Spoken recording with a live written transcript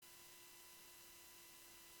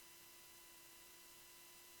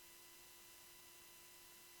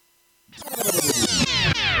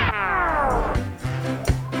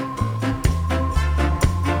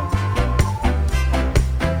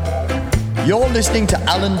You're listening to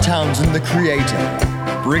Alan Townsend, the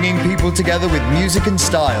creator, bringing people together with music and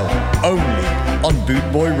style, only on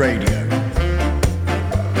Bootboy Radio.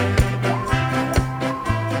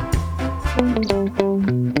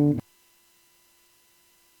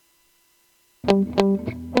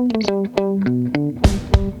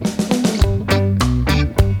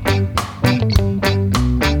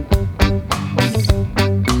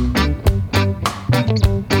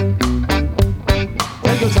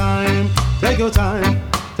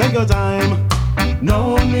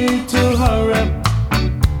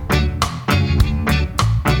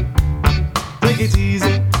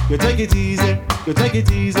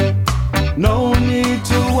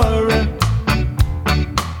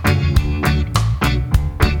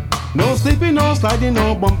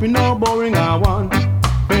 No boring, I want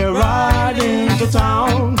fair ride into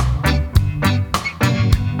town.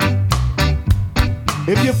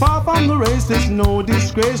 If you're far from the race, there's no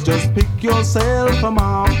disgrace. Just pick yourself from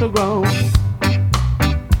off the ground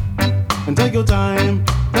and take your time,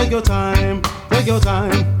 take your time, take your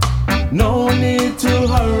time. No need to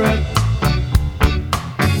hurry.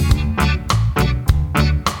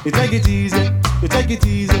 You take it easy, you take it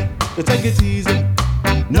easy, you take it easy.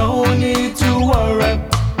 No need to worry.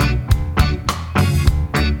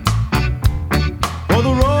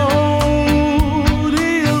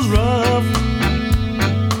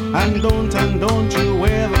 Don't you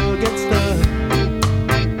ever get stuck.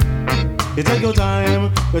 You take your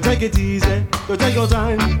time, you take it easy, you take your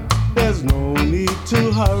time. There's no need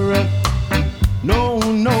to hurry. No,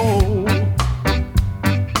 no.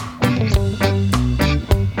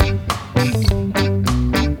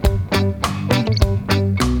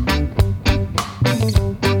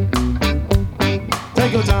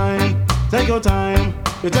 Take your time, take your time,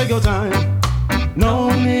 you take your time. No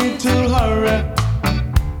need to hurry.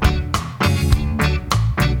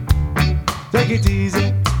 Take it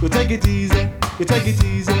easy, you take it easy, you take it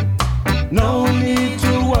easy. No need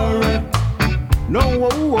to worry. No,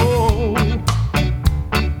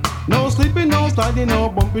 no sleeping, no sliding, no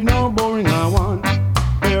bumping, no boring. I want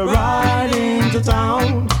we're riding to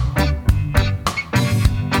town.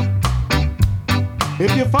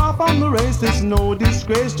 If you're far from the race, there's no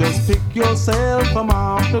disgrace. Just pick yourself from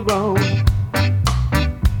off the ground.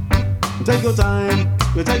 Take your time,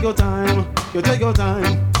 you take your time, you take your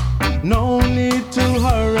time. No need to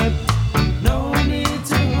hurry. No need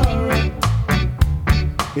to hurry.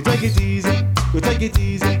 You take it easy. You take it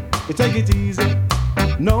easy. You take it easy.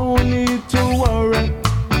 No need to worry.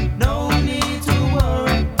 No need to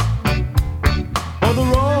worry. For the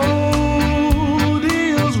road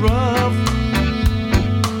is rough.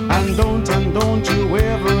 And don't you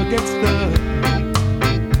ever get stuck.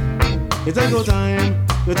 You take your time.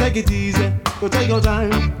 You take it easy. You take your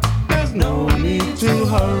time. There's no need to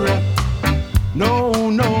hurry. No,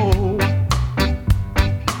 no.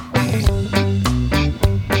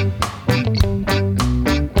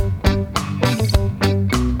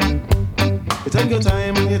 You take your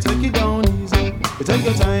time and you take it down easy. You take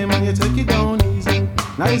your time and you take it down easy.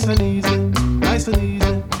 Nice and easy, nice and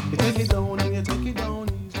easy. You take it down and you take it down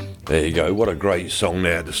easy. There you go, what a great song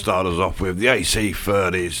there to start us off with. The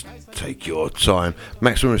AC30s. Take your time.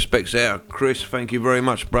 Maximum respects out, Chris. Thank you very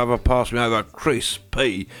much, brother. Pass me over, Chris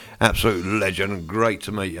P. Absolute legend. Great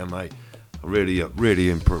to meet you, mate. Really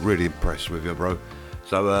impressed with you, bro.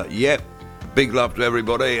 So, big love to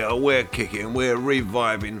everybody. We're kicking, we're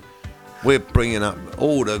reviving, we're bringing up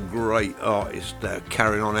all the great artists that are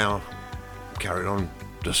carrying on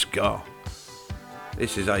the ska.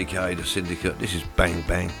 This is AKA the Syndicate. This is Bang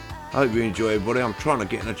Bang. I hope you enjoy, everybody. I'm trying to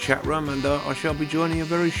get in a chat room and I shall be joining you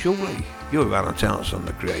very shortly. You're with Alan Townsend,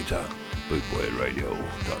 the creator,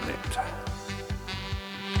 bootboyradio.net.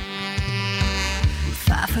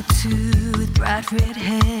 5'2" with bright red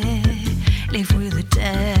hair, lived with a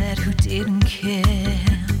dad who didn't care.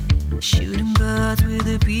 Shooting birds with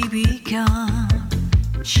a BB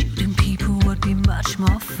gun, shooting people would be much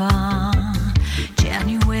more fun.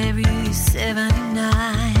 January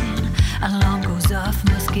 79. Alarm goes off,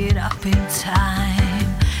 must get up in time.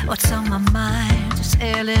 What's on my mind is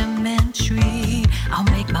elementary. I'll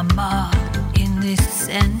make my mark in this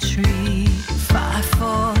century. 5,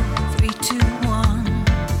 4, 3, 2, 1.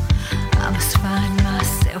 I must find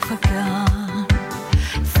myself a gun.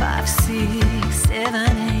 5, 6,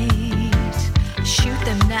 7, 8. Shoot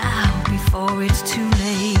them now before it's too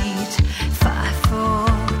late. 5, 4,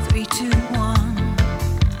 3, 2, 1.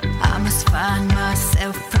 I must find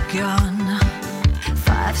myself a gun.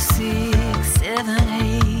 5, 6, 7,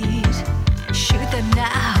 8. Shoot them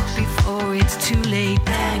now before it's too late.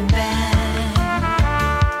 Bang, bang.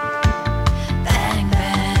 Bang,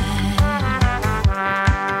 bang.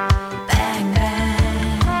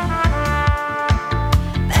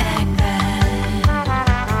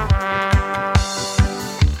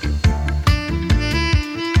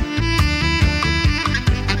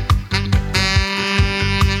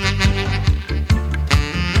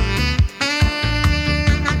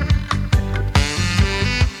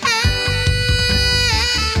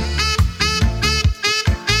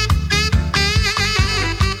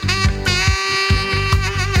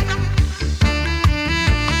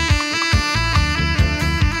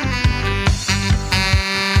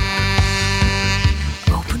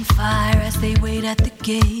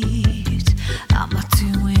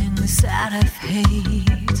 out of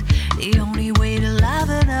hate, the only way to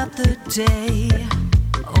liven up the day.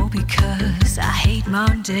 Oh, because I hate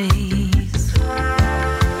Mondays.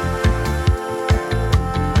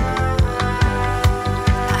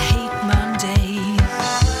 I hate Mondays.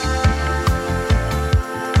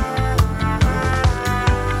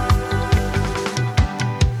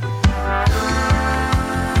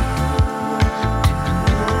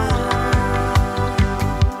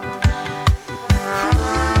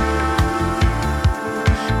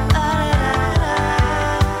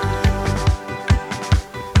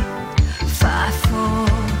 5, 4,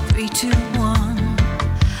 3, 2, 1.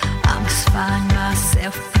 I must find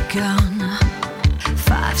myself a gun.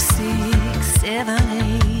 5, 6, 7,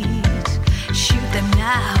 8. Shoot them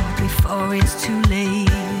now before it's too late.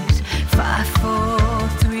 5, 4,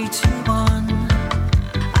 3, 2, 1.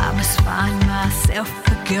 I must find myself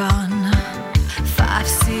a gun. 5,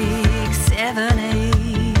 6, 7,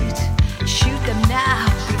 8. Shoot them now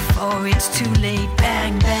before it's too late.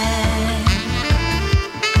 Bang, bang.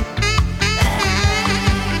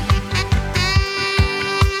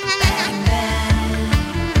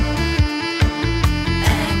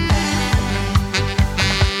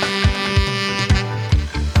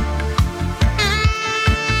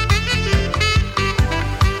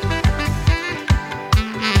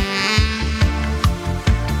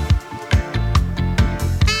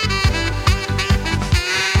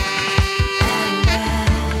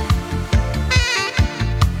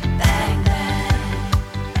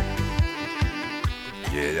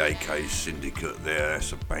 AK Syndicate there,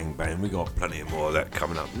 that's a bang bang. We got plenty more of that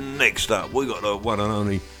coming up. Next up, we got the one and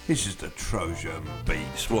only, this is the Trojan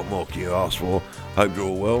Beats. What more can you ask for? Hope you're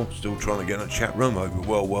all well, still trying to get in a chat room, hope you're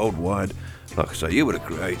well worldwide. Like I say, you were the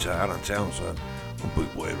creator, Alan Townsend, on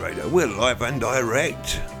Bootboy Radio. We're live and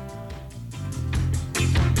direct.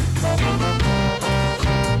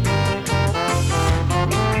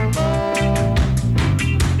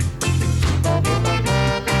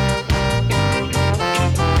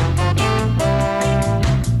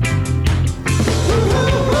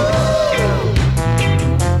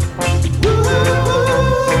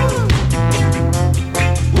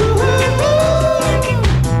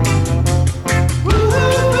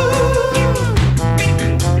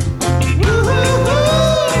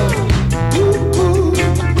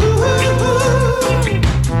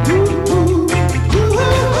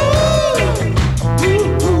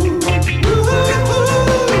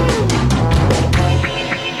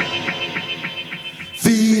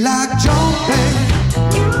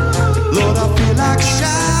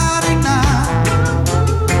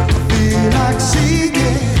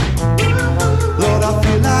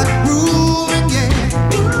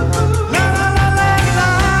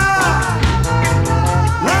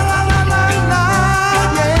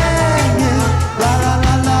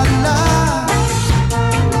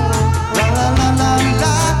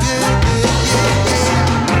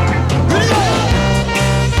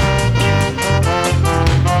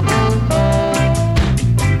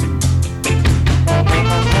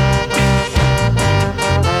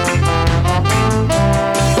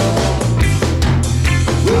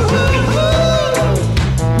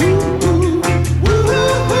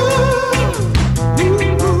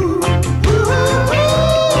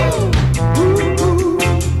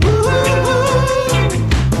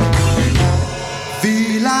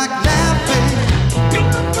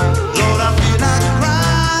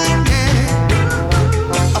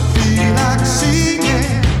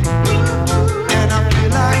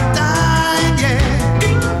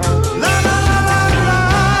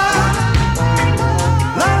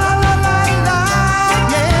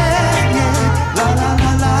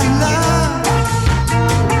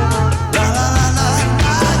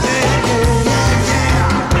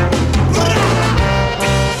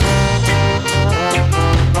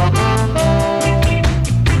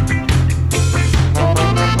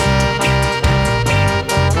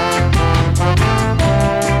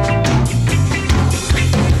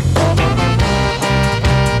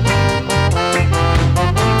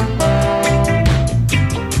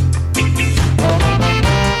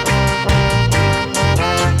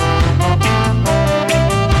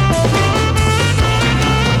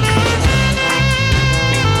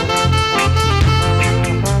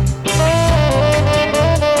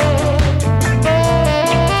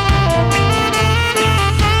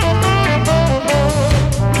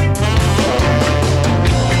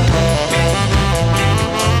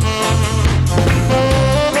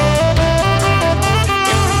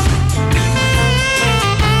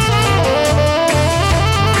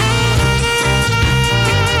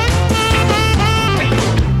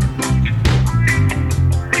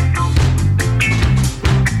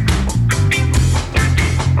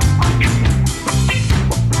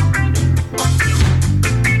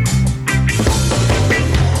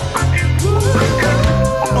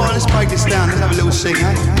 sing,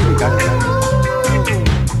 ain't you?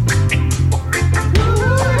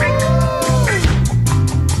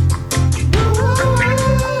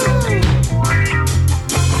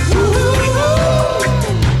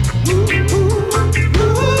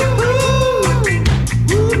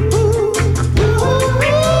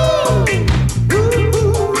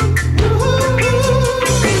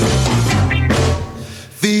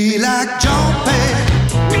 Feel like jumping,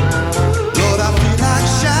 Lord, I feel like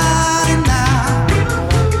shouting now.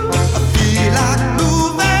 I feel like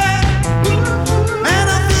moving, and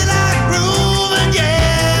I feel like grooving,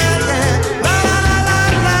 yeah, yeah. La la la la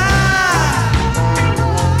la,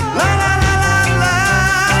 la la la la la,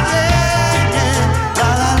 yeah, yeah. La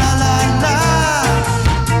la la la la,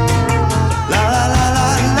 la la la la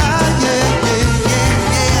la, yeah, yeah, yeah,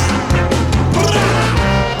 yeah.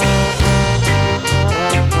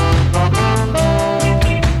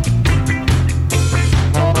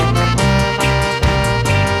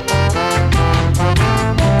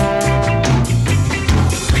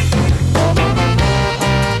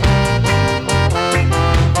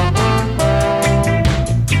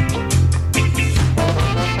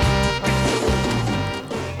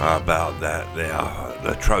 About that there,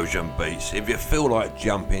 the Trojan Beats. If you feel like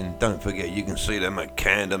jumping, don't forget you can see them at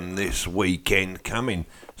Camden this weekend coming,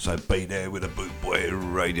 so be there with the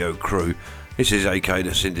Bootboy Radio crew. This is AK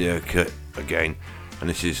the Syndicate again, and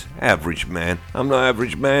this is Average Man. I'm not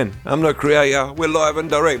Average Man, I'm the creator. We're live and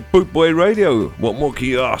direct, Bootboy Radio. What more can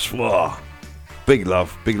you ask for? Big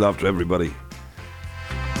love to everybody.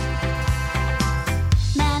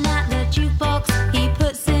 Man at the jukebox, he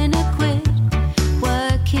puts in a quid,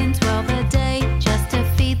 working 12 a day just to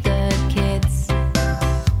feed the kids.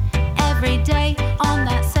 Every day on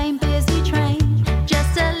that same busy train,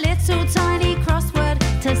 just a little tiny crossword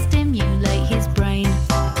to stimulate his brain.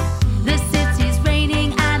 The city's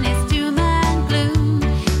raining and it's doom and gloom.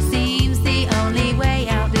 Seems the only way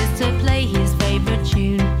out is to play his favorite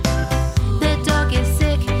tune. The dog is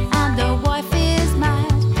sick and the wife is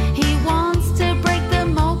mad. He wants to break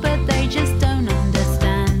them all, but they just don't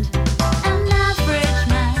understand. An average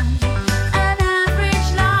man, an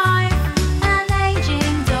average life, an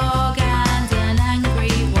aging dog and an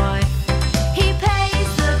angry wife. He pays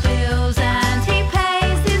the bills and he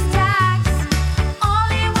pays his tax. All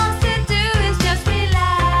he wants to do is just relax.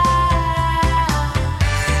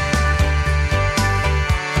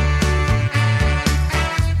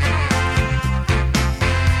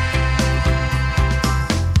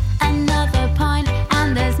 Another pint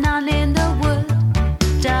and there's none in the wood.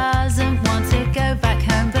 Doesn't want to go back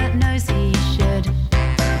home but knows he should.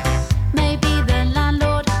 Maybe the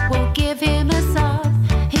landlord will give him a sub.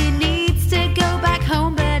 He needs to go back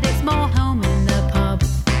home but it's more home in the pub.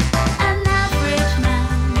 An average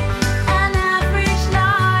man, an average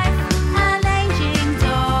life, an aging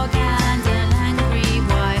dog and an angry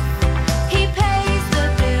wife. He pays the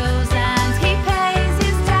bills and he pays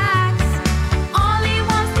his tax. All he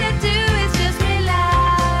wants to do is just relax. An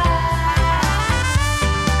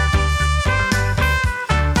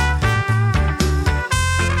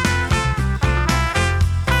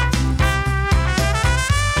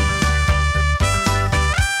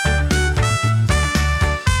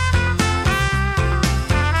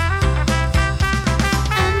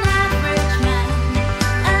average man,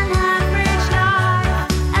 an average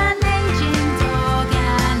life, an aging dog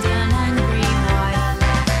and an angry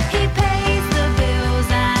wife. He pays the bills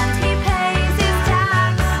and he pays his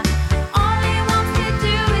tax. All he wants to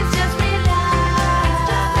do is just relax.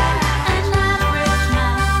 An average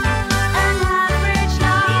man, an average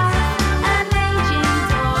life, an aging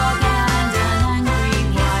dog and an angry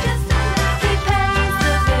wife. He pays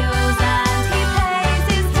the bills and he pays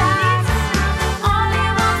his tax. All he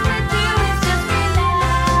wants to do is just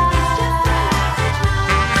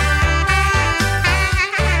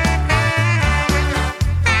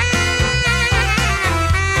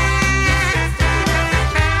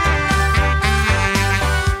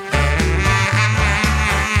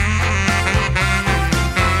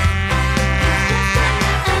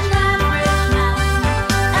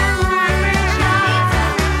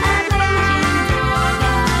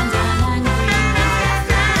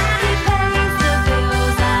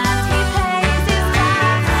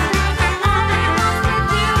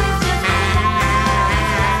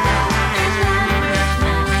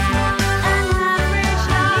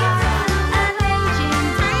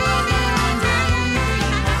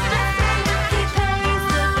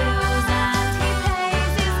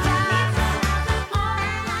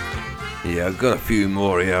Yeah, I've got a few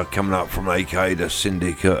more here coming up from AK the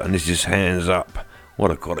Syndicate, and this is Hands Up. What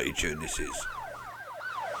a quality tune this is.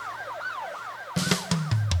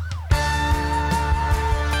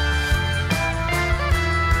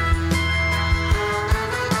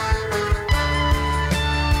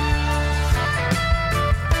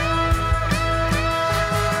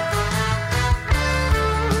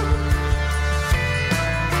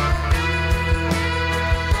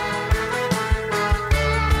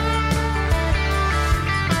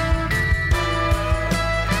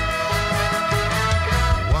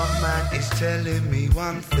 telling me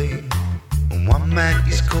one thing, and one man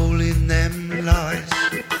is calling them lies.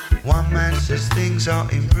 One man says things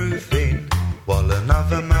are improving, while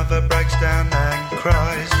another mother breaks down and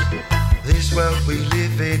cries. This world we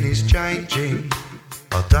live in is changing.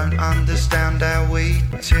 I don't understand how we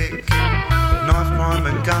tick. Knife crime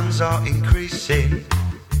and guns are increasing,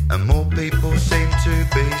 and more people seem to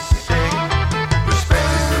be sick. Respect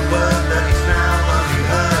is the word that is now only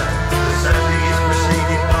heard, but sadly is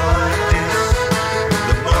preceded by this.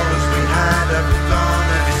 The morals we had have all gone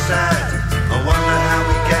and it's sad. I wonder how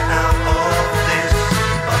we get out of this.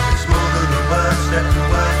 But it's more than the word, step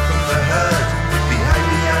away from the herd.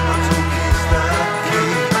 Behaviour and not talk is the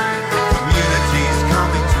key. Communities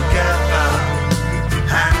coming together.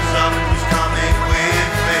 Hands up, who's coming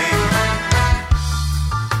with me?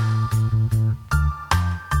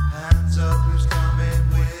 Hands up, who's coming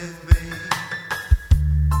with me?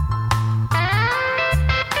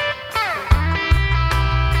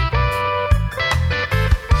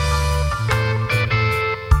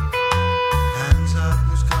 Hands up,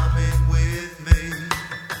 who's coming with me?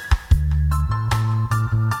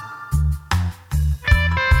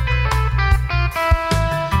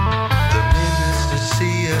 The ministers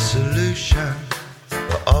see a solution,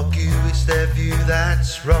 but argue it's their view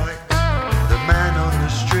that's right. The man on the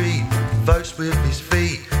street votes with his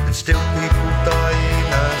feet, and still people die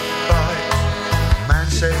in a fight. Man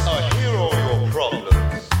says, I hear all your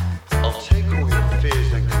problems, I'll take all your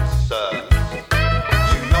fears and concerns.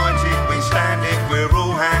 United we stand if we're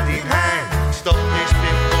all hand in hand. Stop this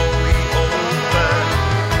before we all burn.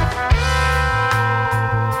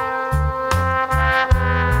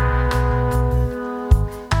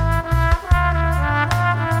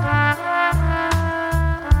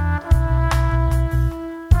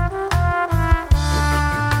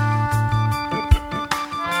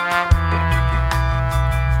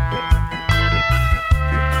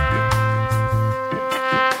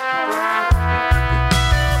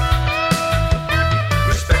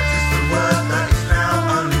 Respect is the word that is now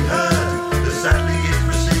only heard, but sadly is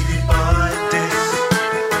preceded by this.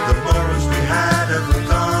 The morals we had have all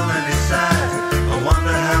gone and it's sad. I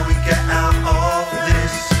wonder how we get out of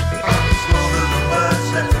this. It's more than a word,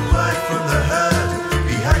 step away from the herd.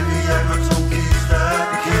 Behaviour and not talk is the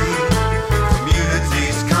key.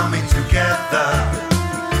 Communities coming together.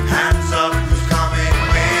 Hands up, who's coming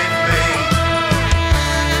with me?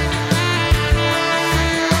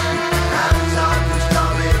 Hands up, who's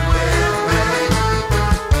coming with me?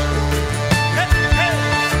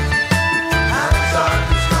 Hands up,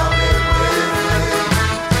 who's coming with me?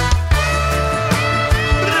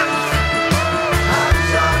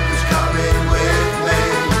 Hands up, who's coming with me?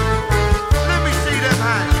 Let me see them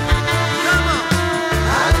hands. Come on.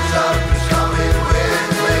 Hands up, who's coming with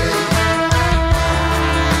me?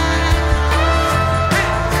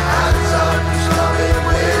 Hands up, who's coming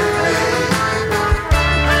with me?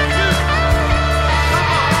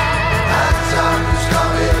 Hands up, who's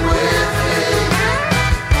coming with me?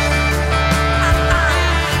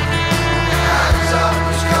 Hands up,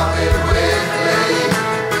 who's coming with me?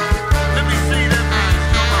 Let me see them hands,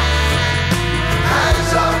 come on.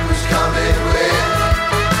 Hands up, who's coming with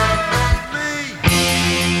me?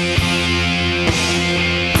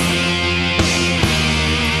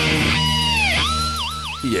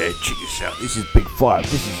 Yeah, check this out. This is Big Five.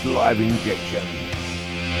 This is Live Injection.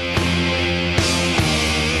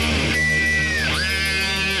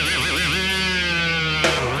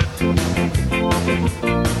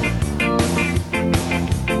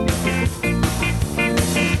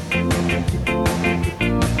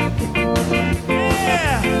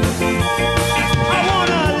 I want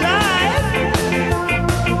a live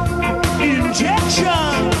injection.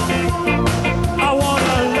 I want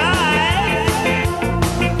a live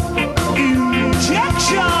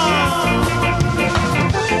injection.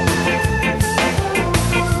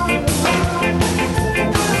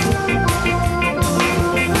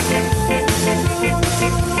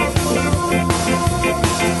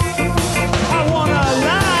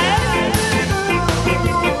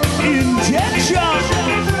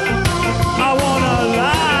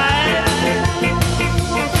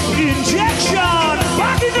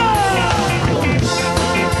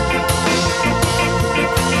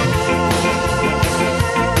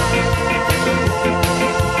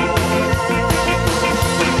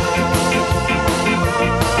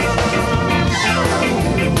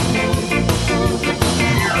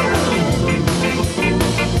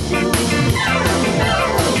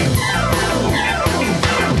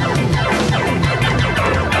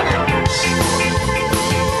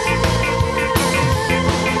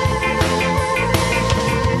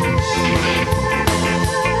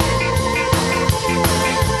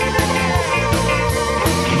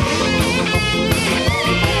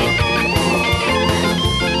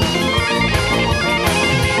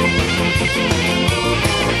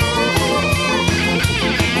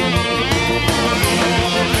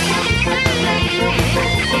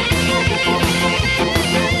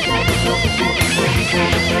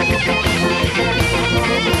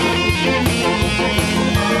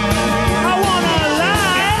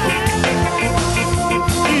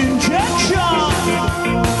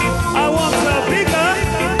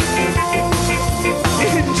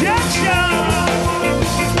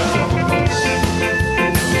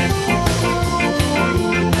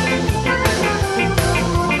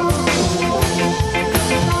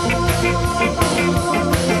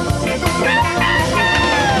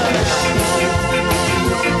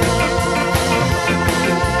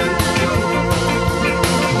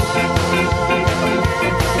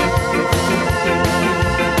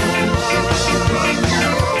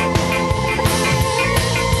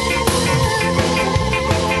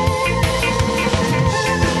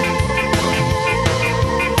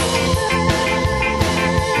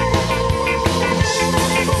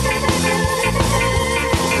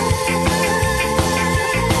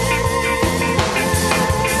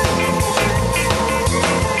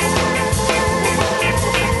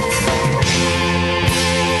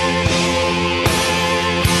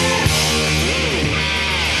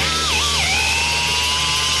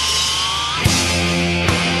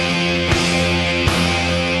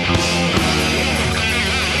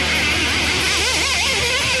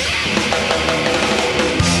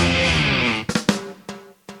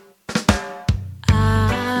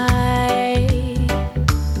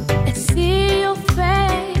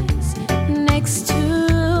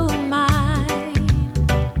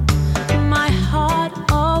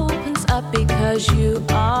 you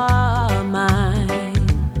are mine.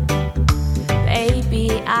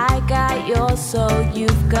 Baby, I got yours, so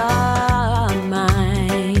you've got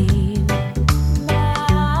mine.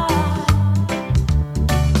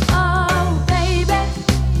 Oh, baby,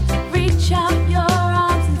 reach out your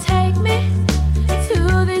arms and take me to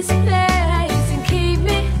this place and keep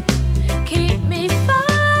me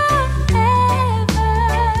forever.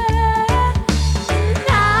 And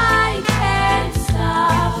I can't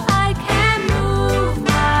stop, I can't move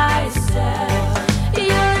myself.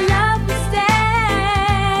 Your love will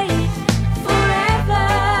stay forever.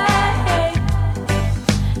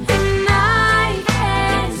 And I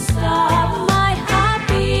can't stop, my heart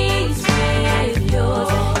beats with yours.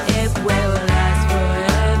 It will last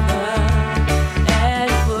forever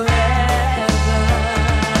and forever.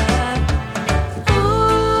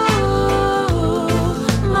 Ooh,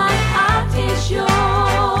 my heart is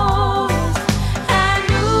yours. And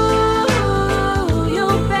ooh, you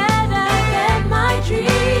better get my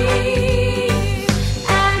dream.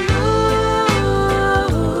 And ooh,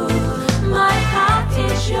 my heart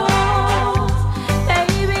is yours.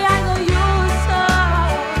 Baby, I know you're so.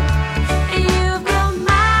 You've got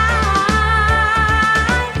mine.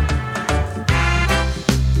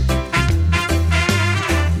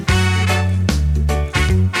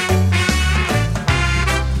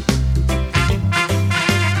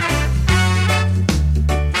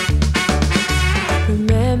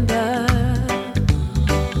 Remember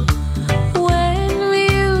when we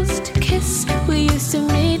used to kiss, we used to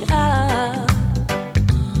meet up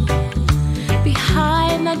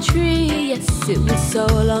behind that tree. Yes, it was so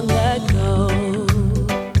long ago.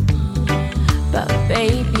 But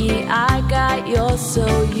baby, I got yours, so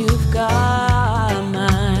you've got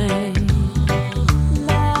mine.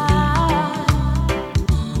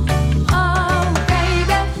 Oh,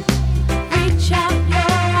 baby, reach out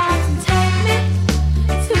your arms and take me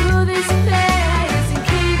to this place and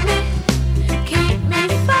keep me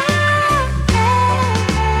forever.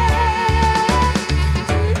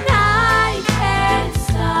 And I can't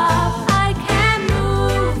stop, I can't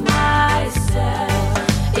move myself.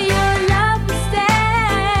 Your love will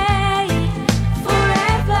stay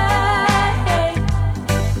forever.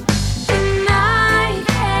 And I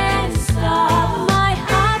can't stop, my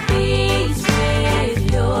heart beats with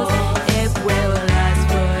yours. It will last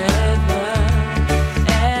forever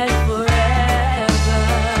and forever.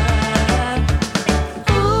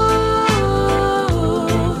 Ooh,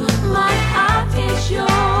 my heart is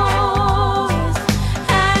yours.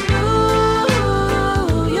 And ooh,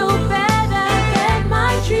 you better get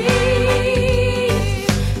my dream.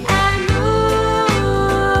 And ooh,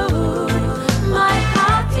 my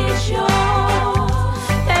heart is yours.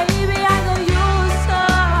 Baby, I know you're so.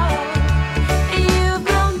 You've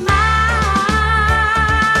got mine.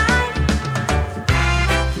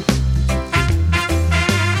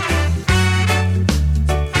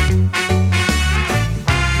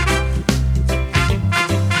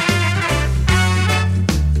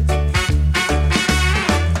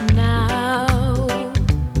 Now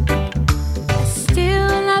I still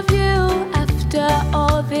love you after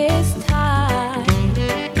all this time.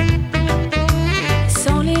 It's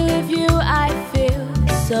only with you I feel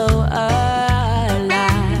so alive.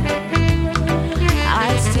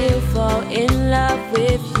 I still fall in love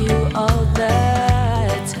with you all the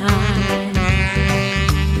time.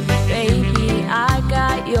 Baby, I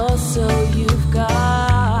got yours, so you've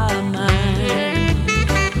got mine.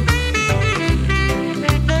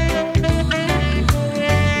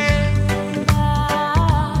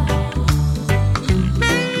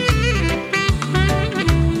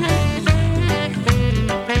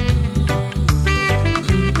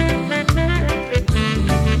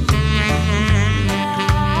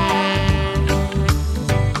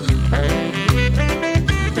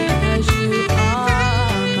 Because you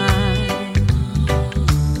are mine.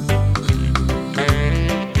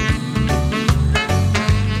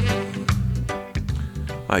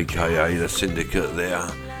 AKA the Syndicate there.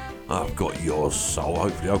 I've got your soul.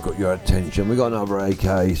 Hopefully I've got your attention. We've got another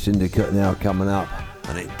AKA Syndicate now coming up.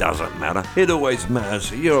 And it doesn't matter. It always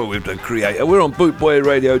matters. You're with the creator. We're on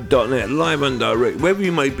bootboyradio.net, live and direct. Wherever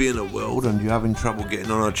you may be in the world and you're having trouble getting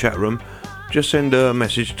on our chat room, just send a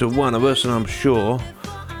message to one of us and I'm sure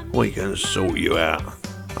we can sort you out.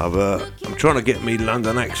 I'm trying to get me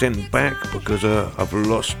London accent back because I've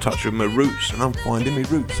lost touch with my roots and I'm finding my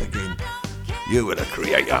roots again. You are the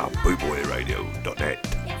creator, bootboyradio.net.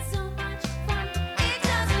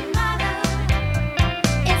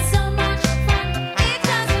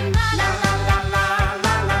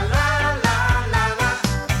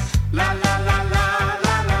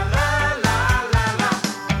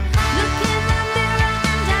 Look in the mirror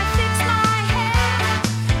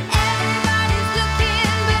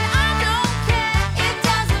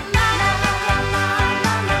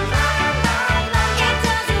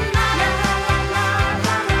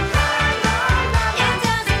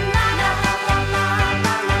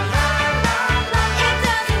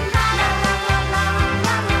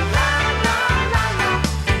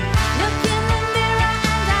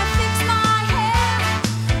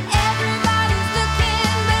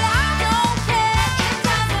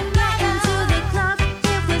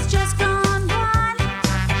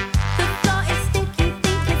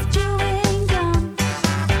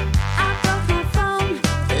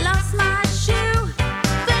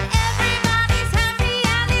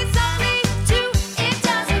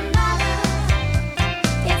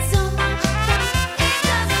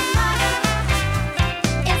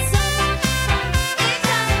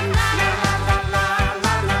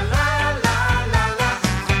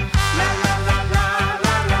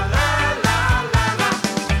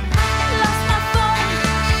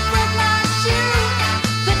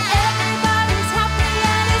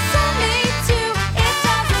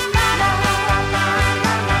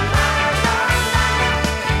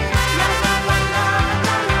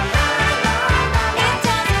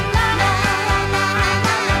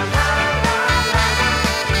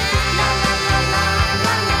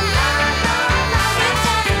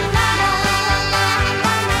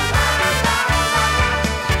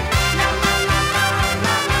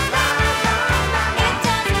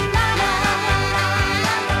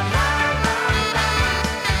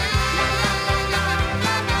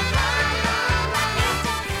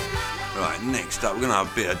another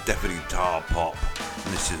bit of definitely guitar pop.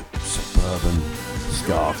 And this is Suburban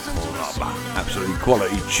Ska Club. Absolutely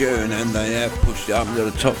quality tune, and they have pushed it up into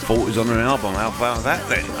the top 40s on their album. How about that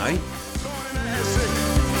then, eh?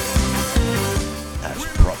 That's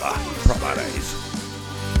proper that is.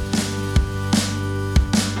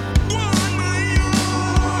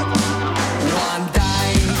 One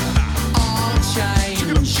day I'll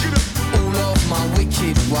change all of my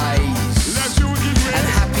wicked ways, and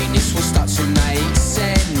happiness will start to make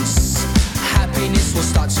sense. Happiness will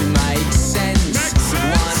start to make sense.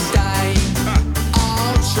 One day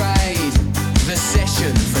I'll trade the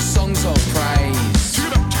session for songs of praise,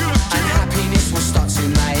 and happiness will start to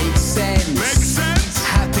make sense.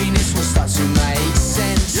 Happiness will start to make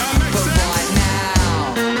sense. But right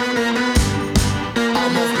now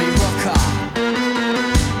I'm off me rocker,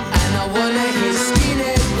 and I wanna hear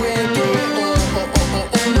skinhead reggae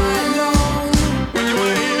all night long.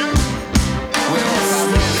 We're off our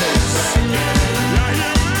rockers.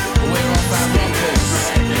 We're off our rockers,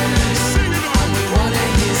 and we wanna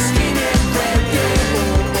hear skinhead reggae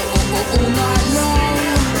all night long.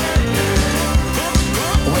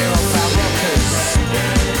 We're off our rockers.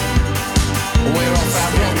 We're off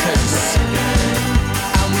our rockers,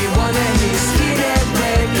 and we wanna hear skinhead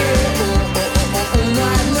reggae all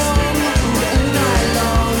night long, all night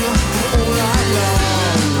long, all night long.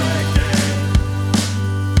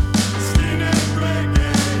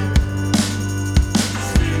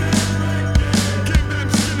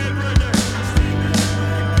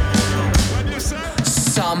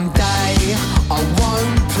 Someday I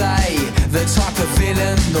won't play the type of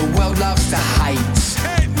villain the world loves to hate,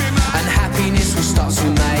 and happiness will start to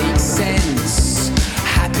make sense.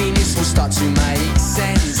 Happiness will start to make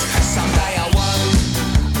sense. Someday I won't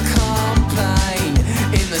complain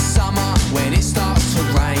in the summer when it starts to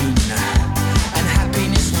rain, and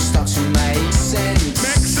happiness will start to make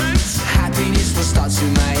sense. Happiness will start to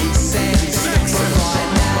make sense. But right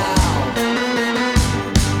now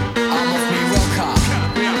I'm off me rocker,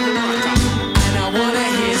 and I wanna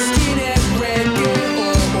hear skinhead reggae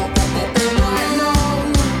all night long.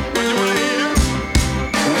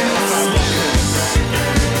 We're off our rockers.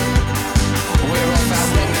 We're off our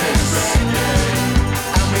rockers,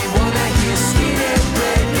 and we wanna hear skinhead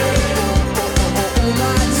reggae all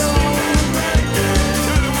night long.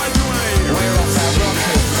 We're off our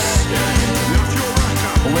rockers.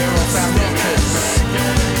 We're off our rockers,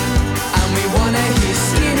 and we wanna hear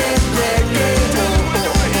skinhead reggae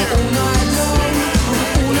all night long,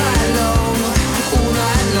 all night long, all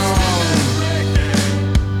night long.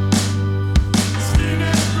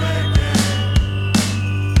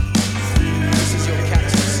 This is your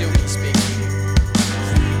Captain Silky speaking.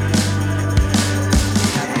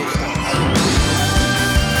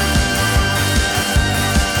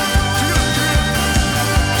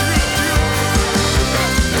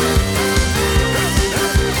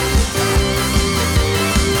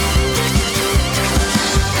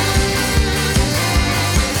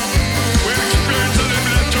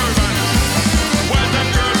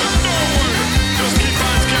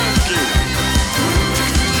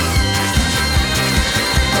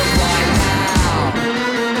 But right now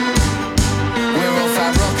we're off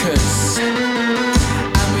our rockers,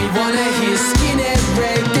 and we wanna hear skinhead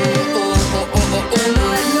reggae all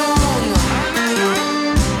night long.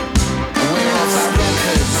 We're off our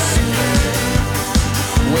rockers.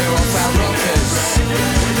 We're off our rockers,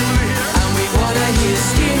 and we wanna hear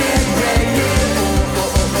skinhead reggae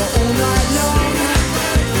all night long.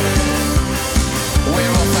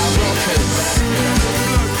 We're off our rockers.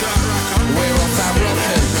 We're off our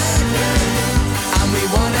rockers, and we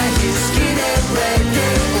wanna hear skinhead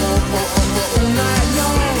reggae all night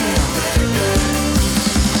long.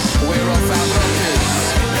 We're off our rockers.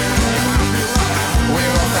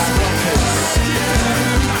 We're off our rockers,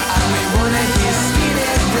 and we wanna hear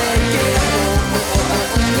skinhead reggae all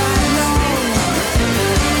night long.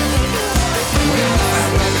 We're off our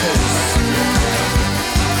rockers.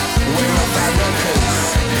 We're off our rockers,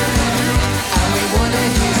 and we wanna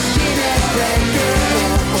hear skinhead reggae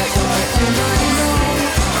all night long,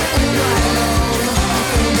 all night long,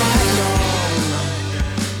 all night long.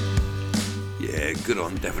 Yeah, good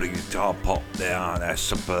on definitely guitar pop there. That's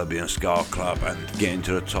Suburban Ska Club, and getting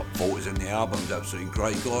to the top 40s in the album's absolutely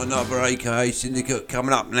great. Got another AKA Syndicate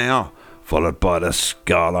coming up now, followed by the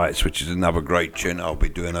Scarlights, which is another great tune I'll be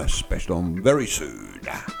doing a special on very soon.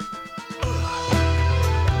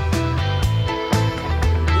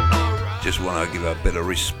 Just want to give a bit of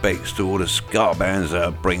respects to all the ska bands that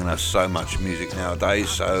are bringing us so much music nowadays,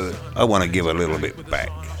 so I want to give a little bit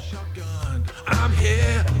back. I'm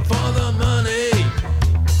here for the money,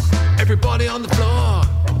 everybody on the floor,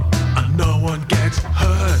 and no one gets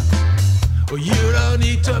hurt. Well, you don't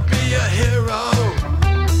need to be a hero.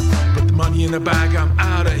 Put the money in the bag, I'm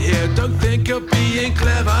out of here. Don't think of being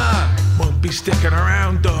clever. Won't be sticking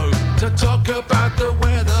around though to talk about the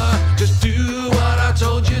weather. Just do what I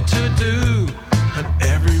told you to do, and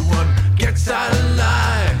everyone gets out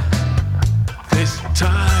alive. This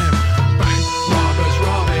time, bank robbers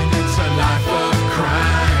robbing, it's a life of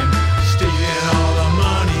crime. Stealing all the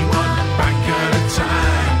money, one bank at a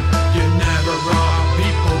time. You never rob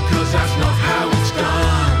people, cause that's not how it's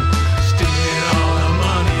done. Stealing all the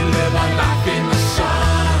money, live a life in the sun.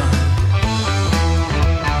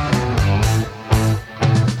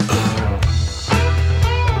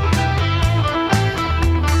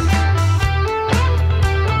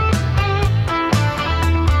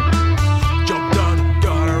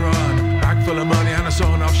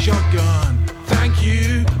 Shotgun. Thank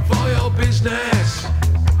you for your business.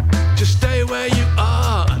 Just stay where you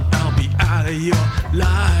are and I'll be out of your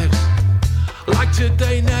lives. Like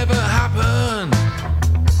today never happened.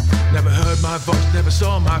 Never heard my voice, never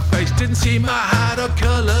saw my face, didn't see my hat or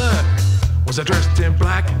color. Was I dressed in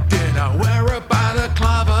black? Did I wear a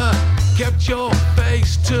balaclava? Kept your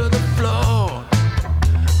face to the floor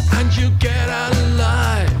and you get out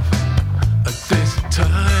alive at this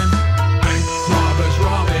time. Robbers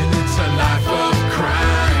robbing, it's a life of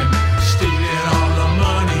crime. Stealing all the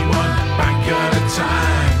money, one bank at a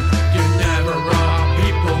time. You never rob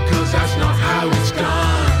people, cause that's not how it's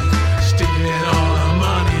done. Stealing all the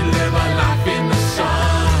money, live a life in the sun.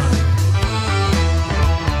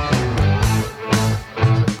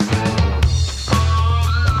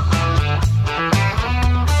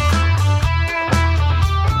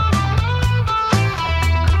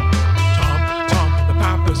 Tom, the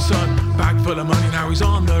papa's son, bag full of money, now he's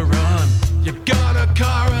on the run. You got a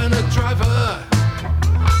car and a driver.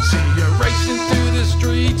 See you racing through the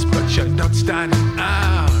streets, but you're not standing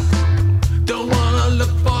out. Don't wanna look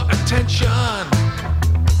for attention.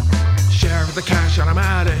 Share of the cash and I'm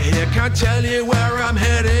out of here. Can't tell you where I'm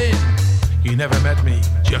heading. You never met me,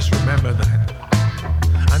 just remember that.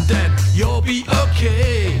 And then you'll be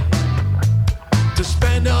okay to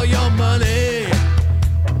spend all your money.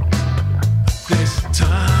 This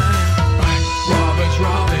time, bank robbers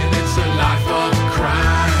robbing, it's a life of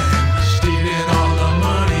crime. Stealing all the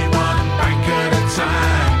money, one bank at a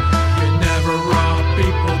time. You never rob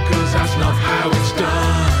people, cause that's not how it's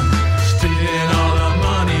done. Stealing all the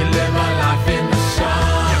money, live a life in the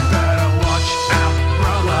sun. You better watch out,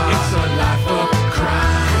 brother, it's a life of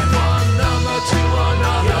crime. From one number to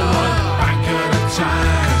another, yeah, one bank at a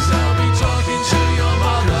time. Cause I'll be talking to your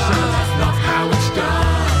mother, cause that's not how it's done.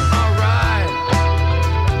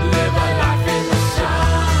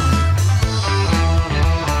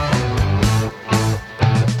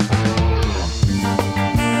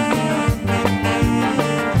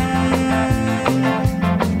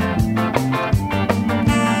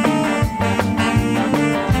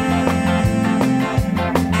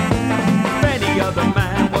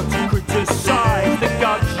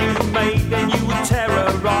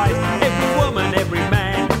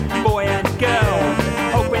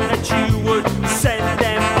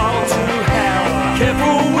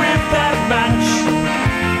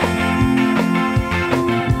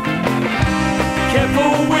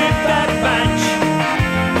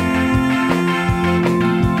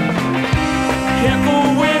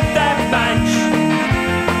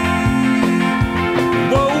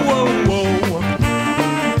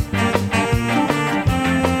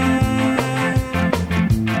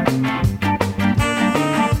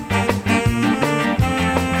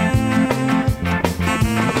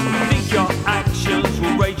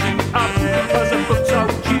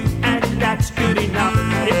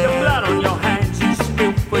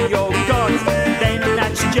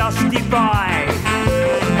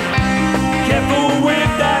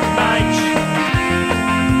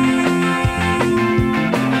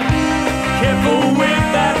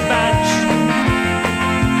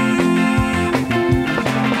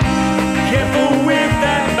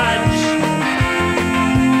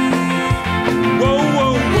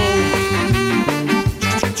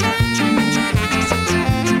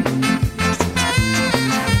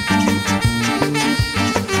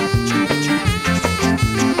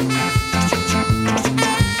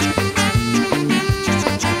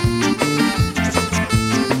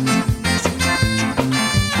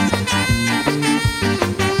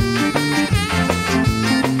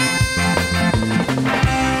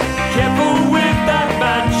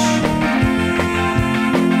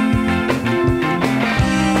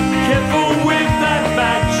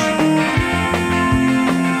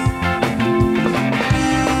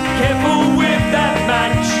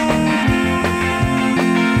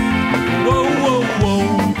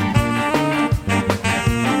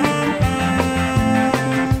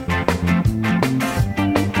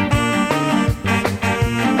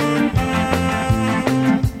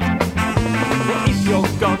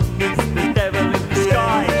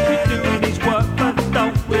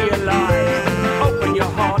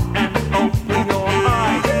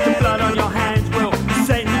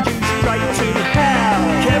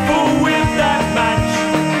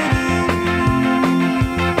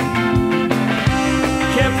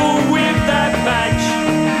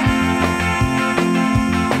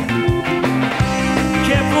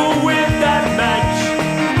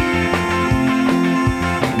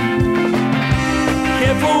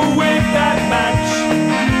 careful with that match.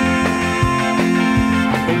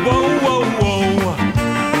 Whoa, whoa, whoa.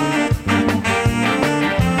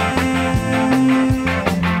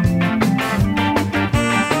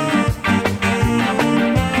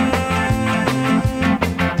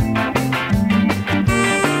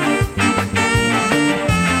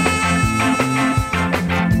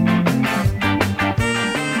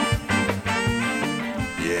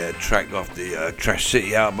 Track off the Trash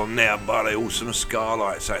City album now by the Awesome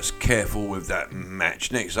Scarlights. That's Careful with That Match.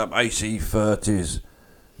 Next up, AC30's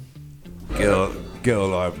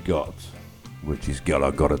Girl I've Got, which is Girl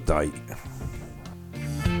I've Got a Date.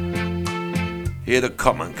 Hear the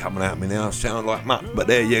comment coming at me now, sound like muck, but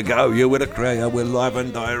there you go, you're with a Creator, we're live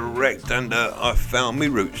and direct, and I found me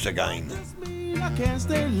roots again. I can't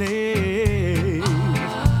stay late.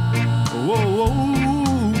 Whoa, whoa.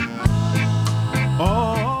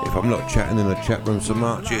 Oh. If I'm not chatting in the chat room so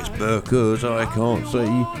much, it's because I can't see.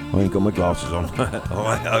 I ain't got my glasses on.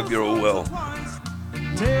 I hope you're all well.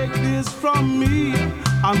 Take this from me,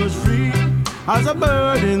 I'm as free as a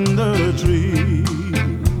bird in the tree.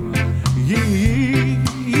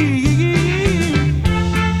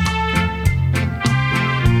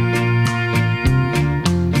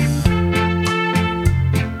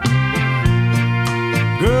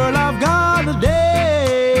 Girl, I've got a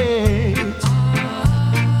date,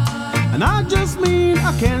 and I just mean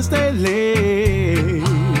I can't stay late.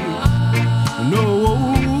 No,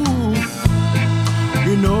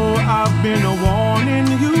 you know I've been warning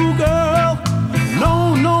you, girl.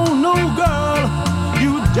 No, no, no, girl,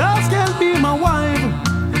 you just can't be my wife.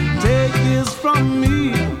 Take this from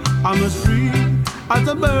me, I'm as free as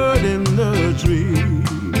a bird in the tree.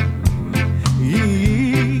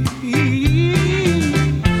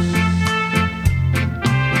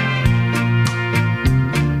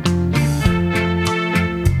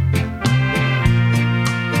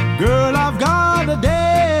 Girl, I've got a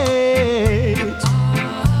date,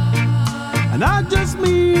 and I just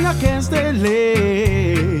mean I can't stay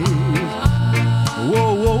late.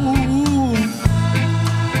 Whoa, whoa,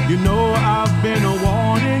 you know I've been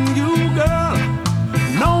warning you, girl.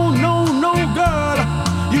 No, no, no, girl,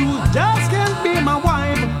 you just can't be my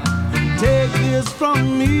wife. Take this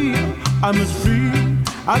from me, I'm as free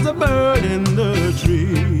as a bird in the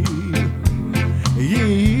tree.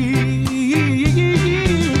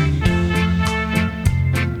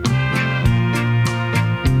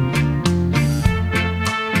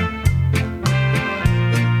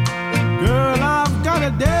 Girl, I've got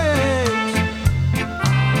a date.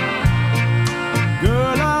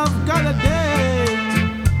 Girl, I've got a date.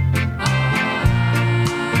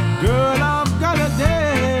 Girl, I've got a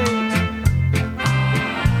date.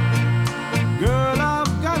 Girl,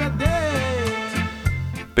 I've got a date.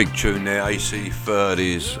 Big tune there,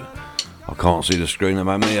 AC30's. I can't see the screen at the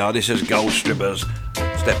moment. Yeah, this is Gold Steppers.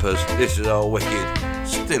 This is our Wicked.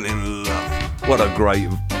 Still in Love. What a great,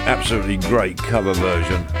 absolutely great cover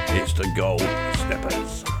version. It's the Gold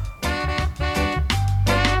Steppers.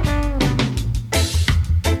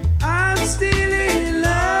 I'm still in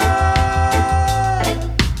love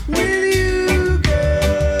with you,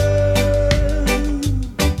 girl.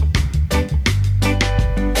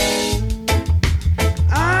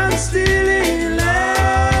 I'm still in love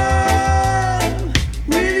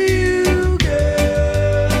with you, girl.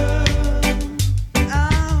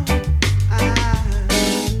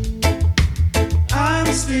 I'm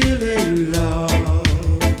still in love.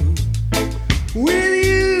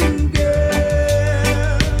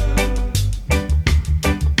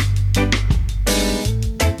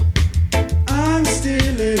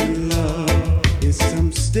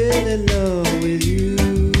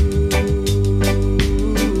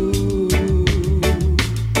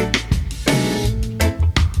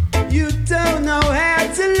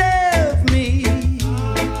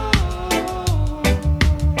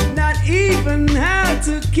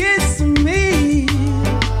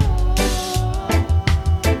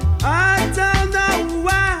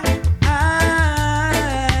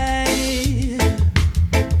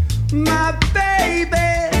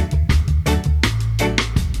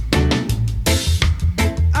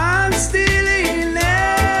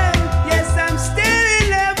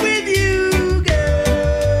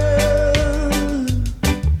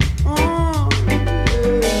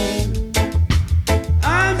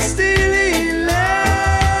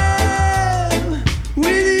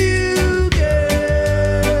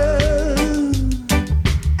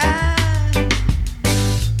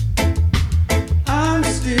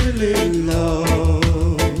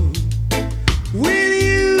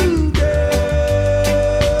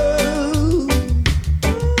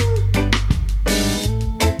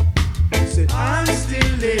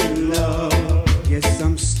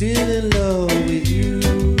 still in love with you.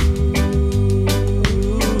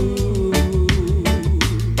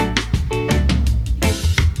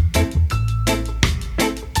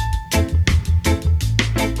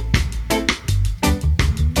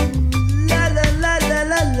 La la la la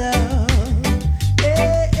la la.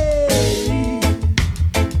 Hey, hey.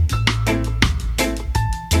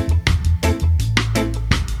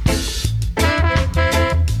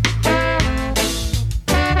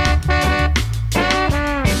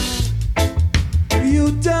 You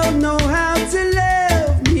don't know how to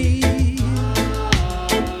love me,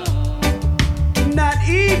 not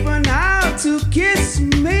even how to kiss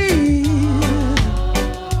me.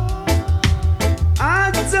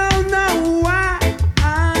 I don't know why.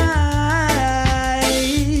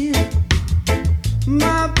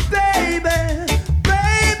 My baby,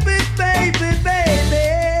 baby, baby, baby,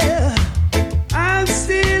 I'm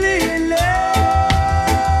still in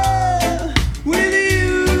love with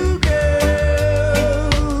you, girl.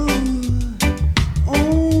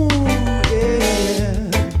 Oh,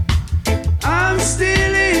 yeah. I'm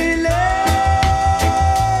still in love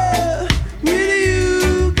with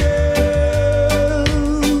you, girl.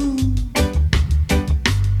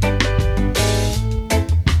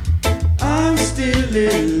 I'm still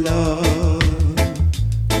in love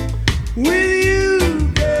with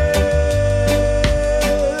you, girl.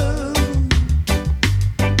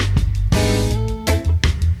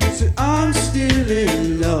 So I'm still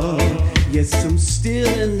in love. Yes, I'm still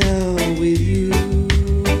in love with you.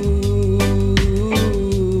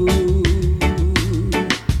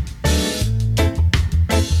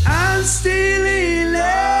 I'm still in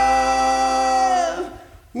love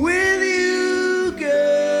with you, girl.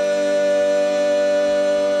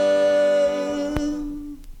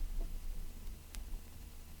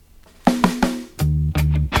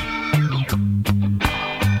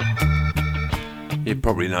 You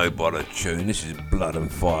probably know by the tune. This is Blood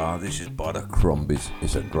and Fire. This is by the Crombies.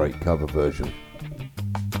 It's a great cover version.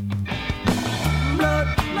 Blood,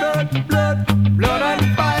 blood, blood, blood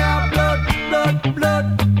and fire, blood, blood,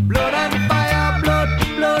 blood, blood and fire, blood,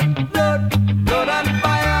 blood, blood, blood and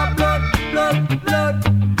fire, blood, blood, blood,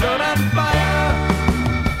 blood and fire.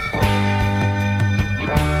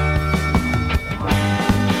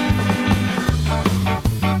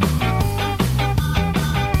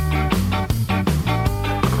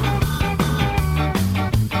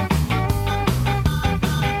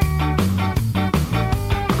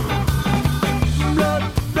 Blood,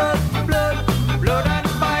 blood, blood, blood and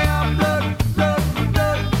fire, blood, blood,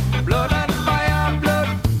 blood,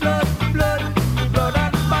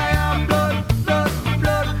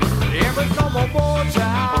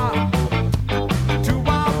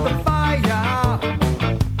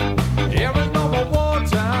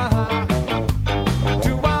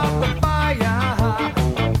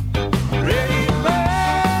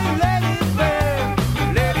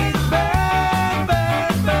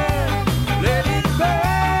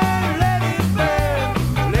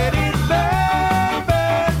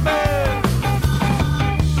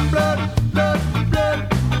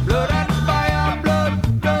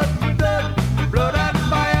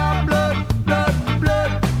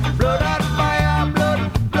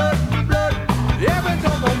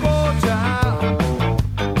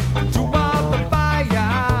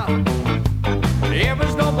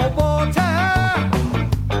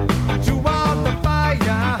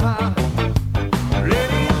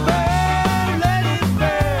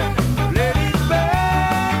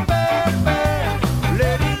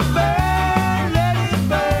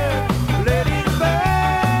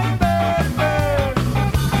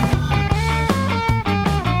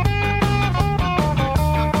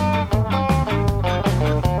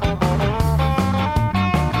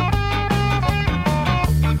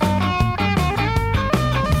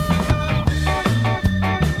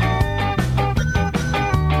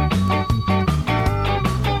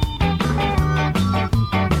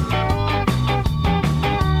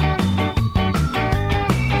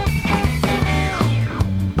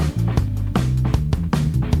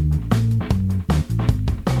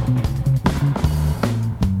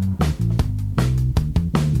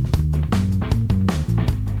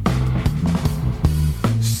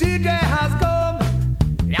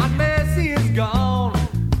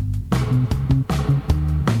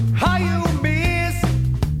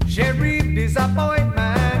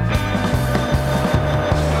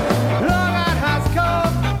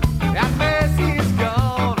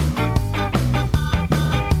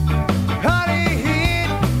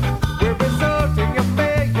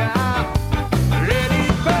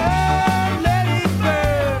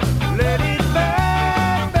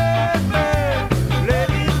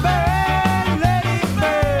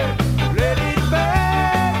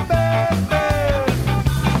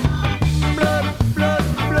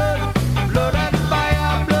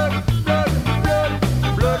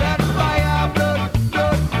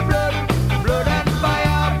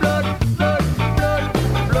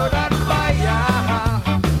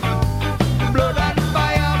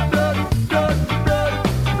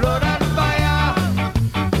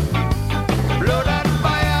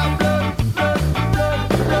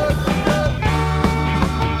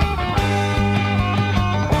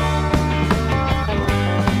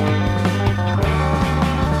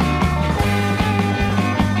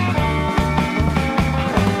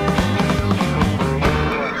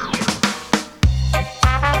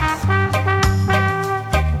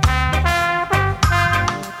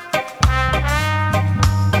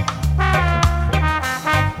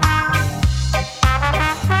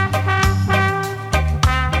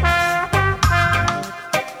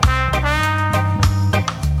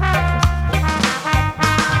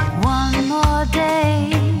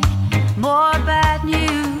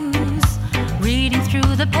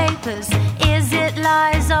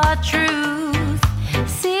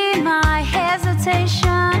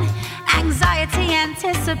 hesitation, anxiety,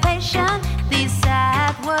 anticipation. These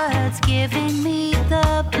sad words giving me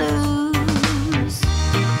the blues.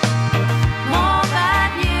 More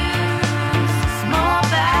bad news, more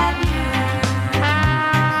bad news.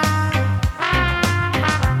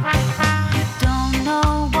 Don't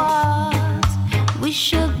know what we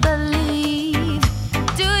should believe.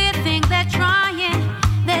 Do you think they're trying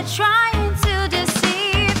to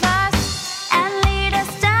deceive us and lead us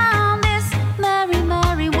down this merry,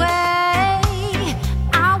 merry way?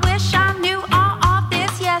 I wish I knew all of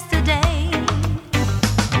this yesterday.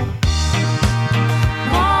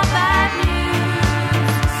 More bad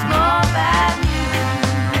news, more bad news.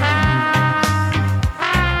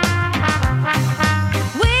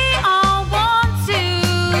 We all want to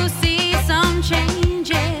see some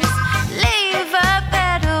changes, leave a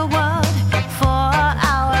better world for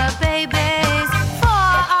our babies, for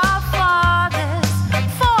our fathers,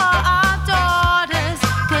 for our daughters,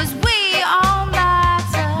 'cause we all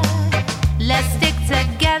matter. Let's stick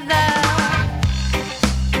together.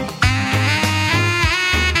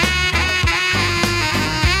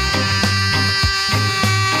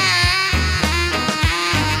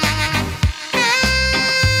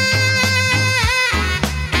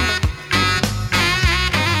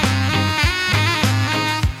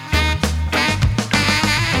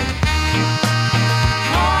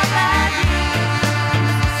 More bad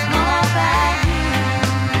news, more bad news.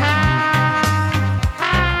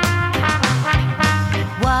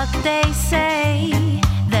 What they say,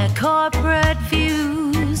 their corporate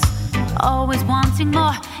views, always wanting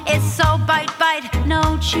more. It's so bite, bite,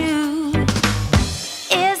 no chew.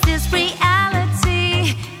 Is this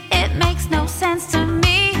reality? It makes no sense to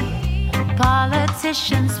me.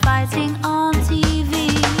 Politicians fighting on TV.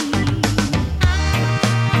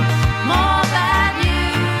 More bad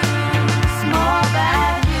news, more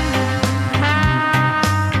bad news.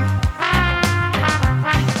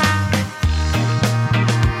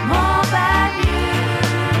 More bad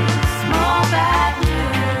news, more bad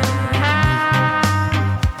news.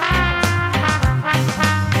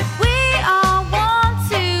 We all want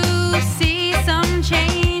to see some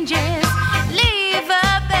changes, leave a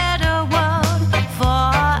better world for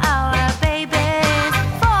our babies,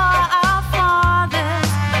 for our fathers,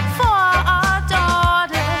 for our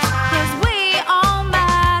daughters, 'cause we all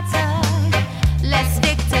matter. Let's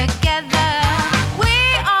stick together. We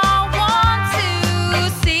all want to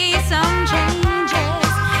see some changes,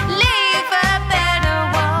 leave a better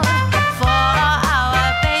world for our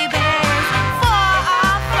babies, for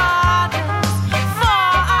our fathers, for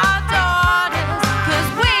our daughters, 'cause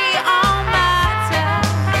we all matter.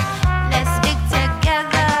 Let's stick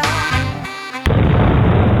together.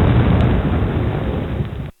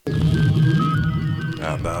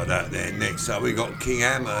 How about that then? Next up we got King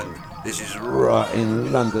Hammond. This is right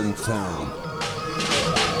in London town.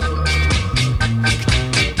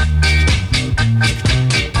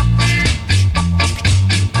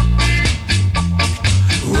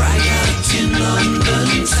 Riot in London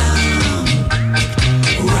town.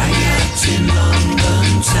 Riot in London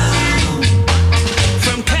town.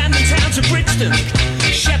 From Camden Town to Brixton,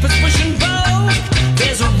 Shepherd's Bush and Bow,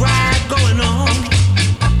 there's a riot going on.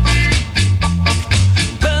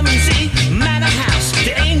 Bermondsey Manor House,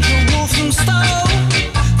 the Angel Wolf from Stowe,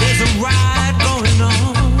 there's a riot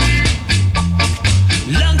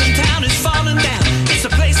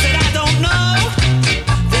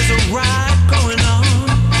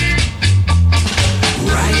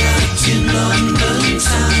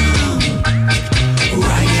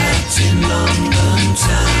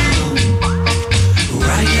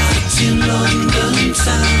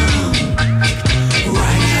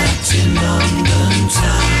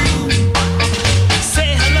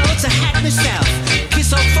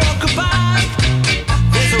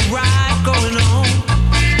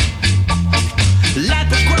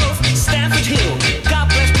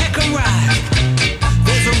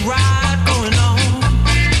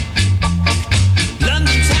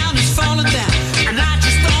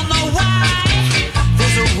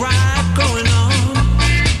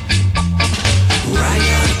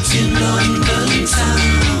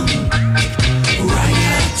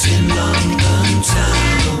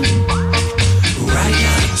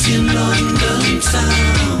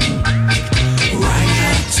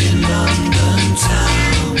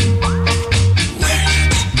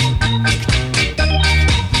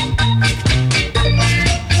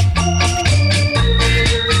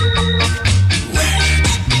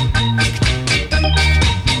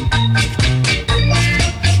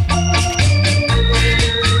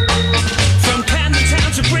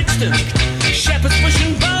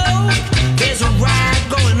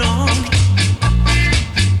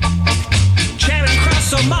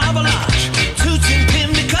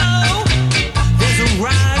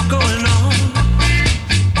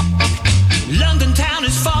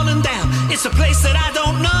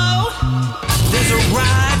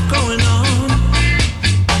riot going on.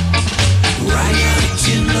 Riot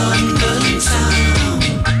in London town.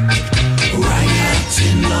 Riot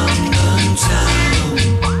in London town.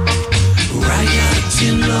 Riot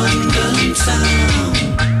in London town.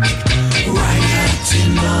 Riot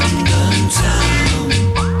in London town.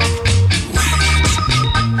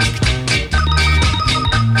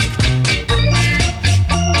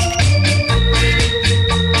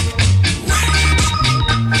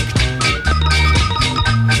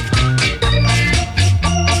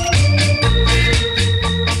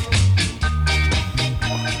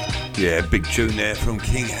 Yeah, big tune there from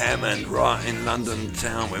King Hammond, right in London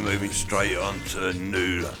town. We're moving straight on to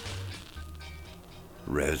new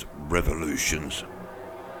revolutions.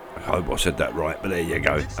 I hope I said that right, but there you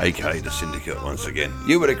go. aka the Syndicate once again.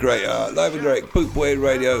 You were the great live and direct Bootboy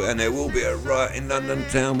Radio, and there will be a riot in London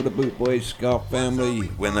town with the Bootboy Ska family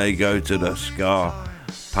when they go to the Ska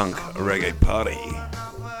Punk Reggae Party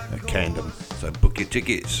at Camden. So book your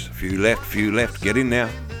tickets. Few left, get in now.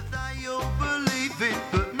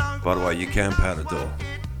 By the way, you can pay the door.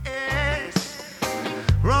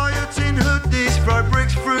 Rioting hoodies, throw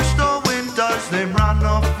bricks through store windows, then run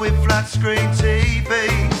off with flat screen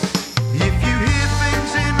TVs. If you hear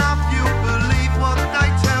things enough, you'll believe what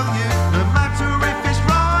they tell you, no matter if it's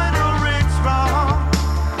right or it's wrong.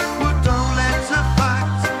 Well, don't let a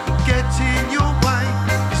fact get in your way.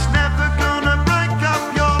 It's never gonna break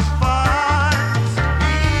up your fight.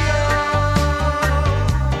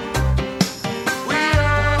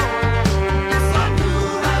 It's a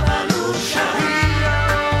new revolution.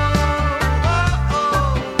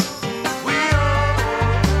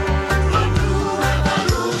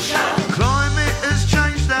 Climate has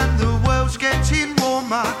changed and the world's getting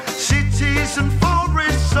warmer. Cities and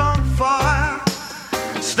forests on fire.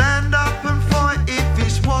 Stand up and fight if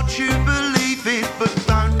it's what you believe in, but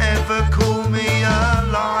don't ever call me a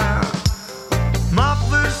liar.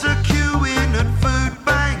 Mothers are queuing at food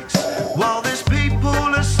banks while there's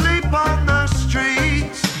people asleep on the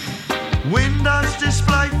streets. Windows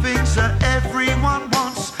display things that everyone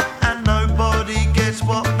wants and nobody gets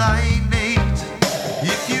what they need.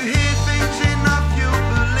 If you hear things enough, you'll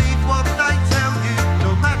believe what they tell you,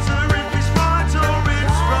 no matter if it's right or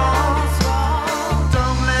it's wrong.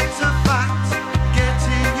 Don't let a fact get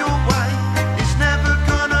in your way. It's never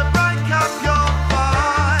gonna break up your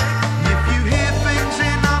fight. If you hear things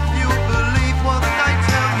enough, you'll believe what they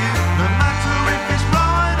tell you, no matter if it's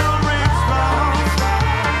right or it's wrong.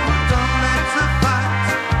 Don't let a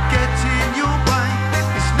fact get in your way.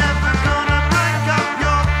 It's never gonna break up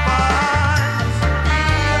your fight. If you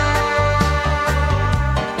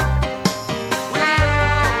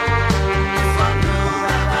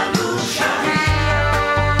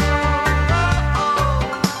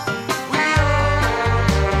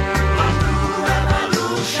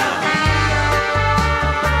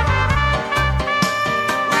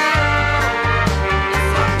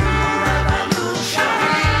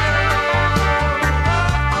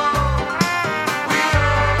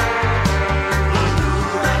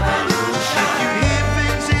hear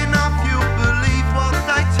things enough, you'll believe what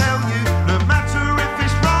they tell you, no matter if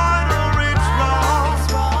it's right or it's wrong.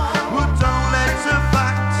 Well, don't let a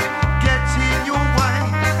fact get in your way.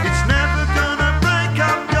 It's never gonna break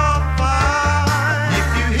up your fight. If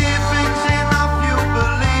you hear things enough, you'll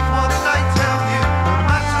believe what they tell you, no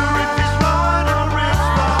matter if it's right or it's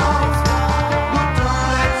wrong. Well, don't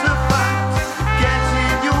let a fact get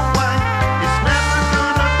in your way. It's never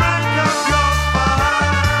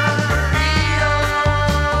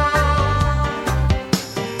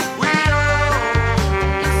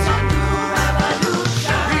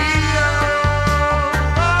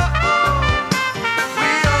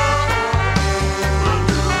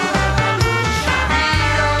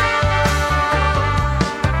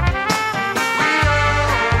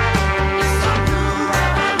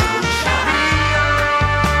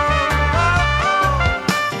break up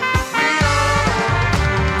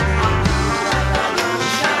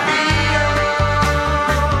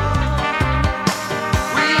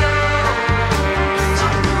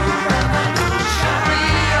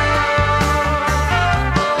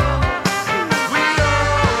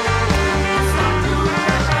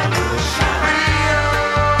your fight.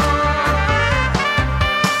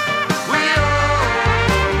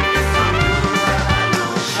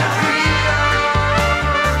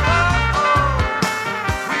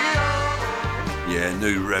 Yeah,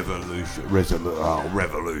 new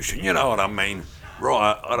revolution. You know what I mean?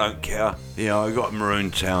 Right, I don't care. Yeah, I got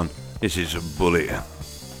Maroon Town. This is a bullet.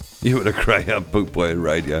 You were the great Bootboy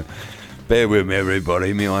Radio. Bear with me,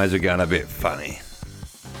 everybody. My eyes are going a bit funny.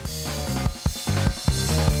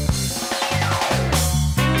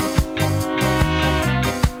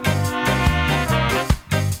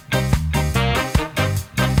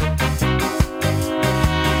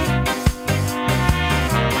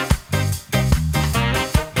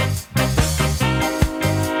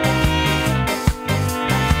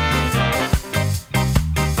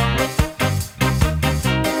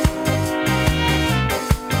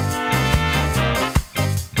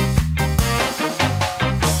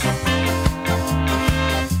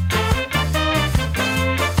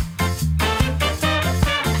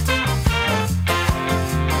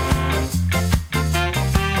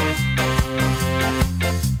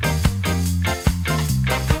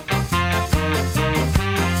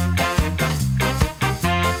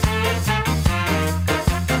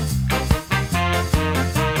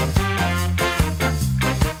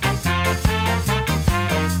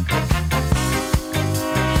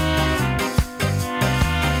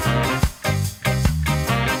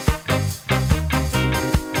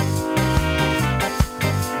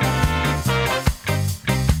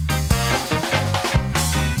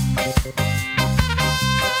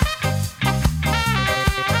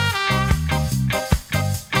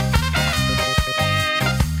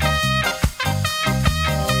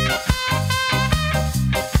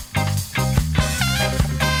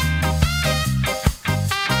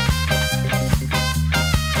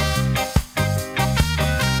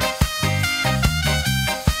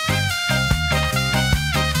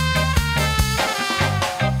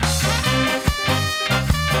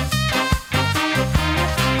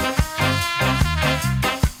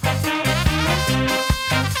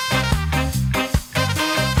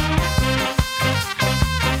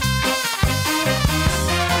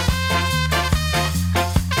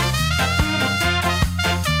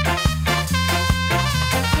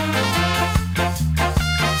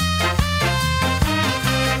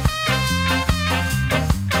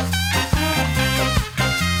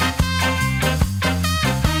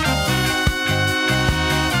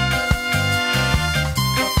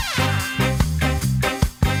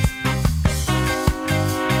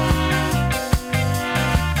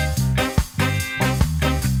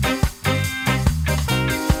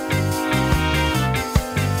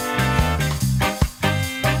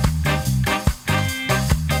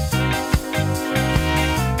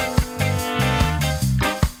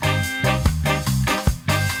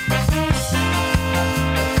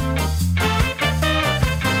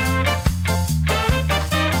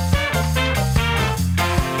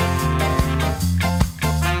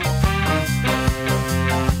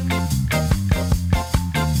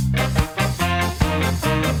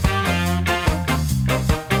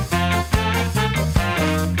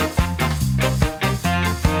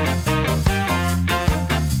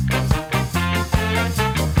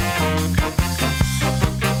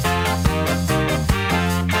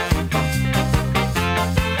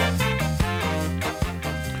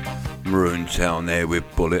 Maroon Town there with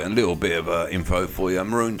Bullet. A little bit of info for you.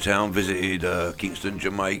 Maroon Town visited Kingston,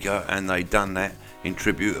 Jamaica, and they done that in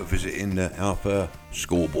tribute of visiting the Alpha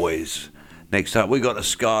Schoolboys. Next up, we got the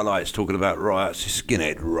Skylights talking about riots,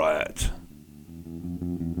 Skinhead Riot.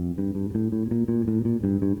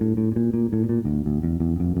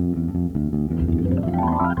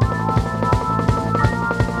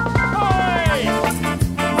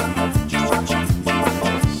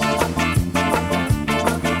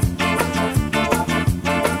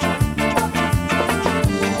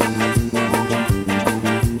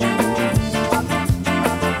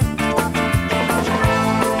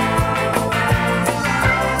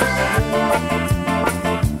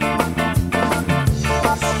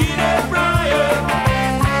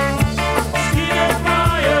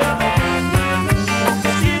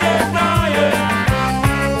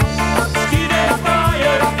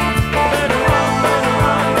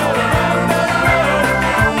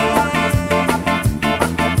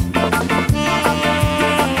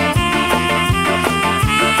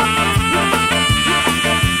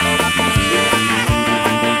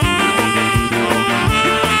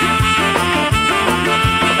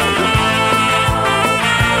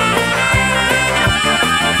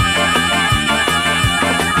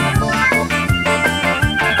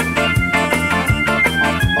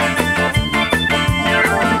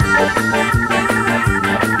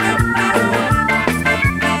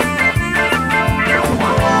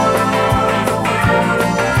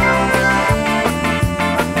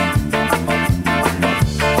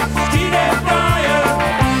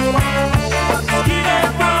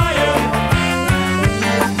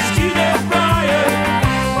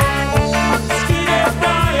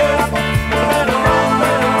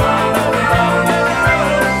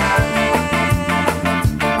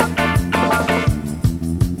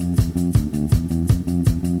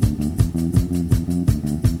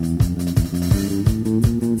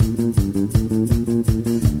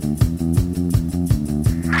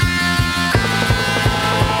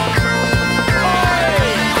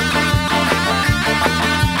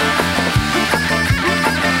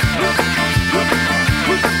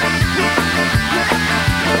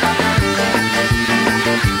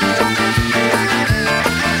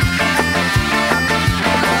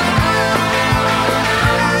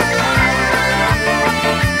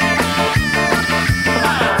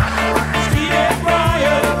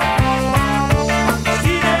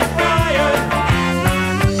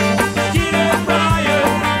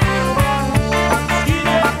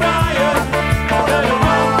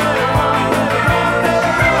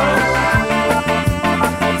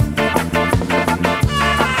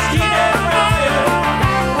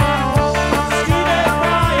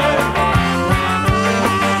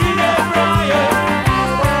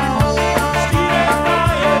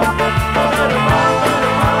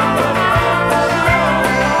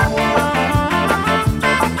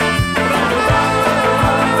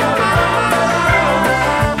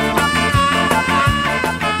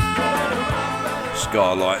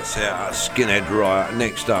 Skinhead Riot.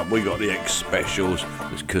 Next up, we got the X Specials.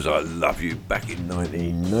 It's 'Cause I Love You. Back in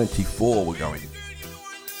 1994, we're going.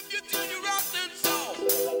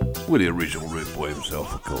 With the original Rude Boy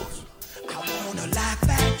himself, of course. I wanna laugh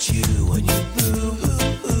at you when you boo,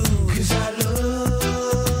 'cause I love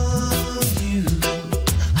you.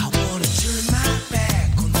 I wanna turn my back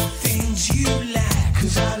on the things you like,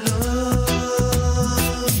 'cause I love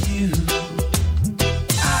you.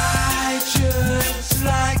 I just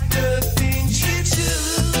like the things you do.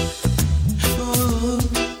 Ooh.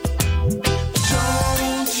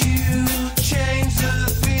 Don't you change the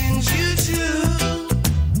things you do.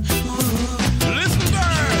 Listen,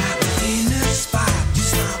 girl. In the spot,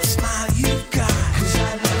 just smile you got, 'cause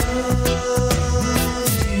I love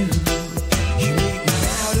you. You make me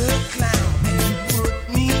out a clown and you put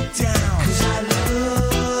me down, 'cause I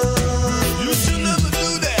love you. You should never do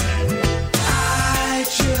that. I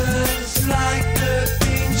just like the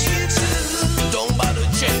things you do. Don't bother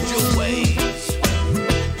change your ways.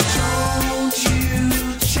 Don't you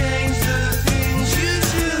change the things you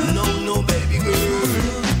do. No, no, baby girl.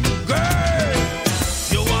 Girl,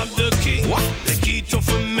 you are the king. What? The key to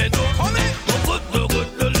fermento. No good,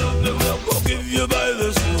 the love, the milk will give you by the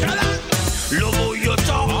spoon. Love how you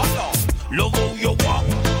talk. Love how you walk.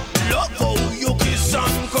 Love how you kiss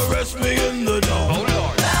and caress me in the dark. Oh,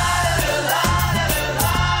 Lord.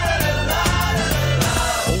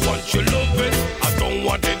 I want you loving. I don't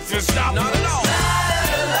want it to stop. Not at all.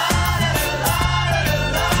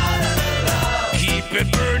 Keep it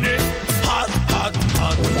burning. Hot, hot,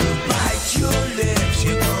 hot. Bite your lips.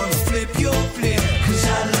 You're gonna flip your flip, 'cause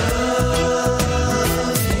I love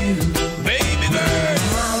you. Baby girl.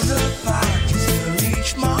 Miles apart.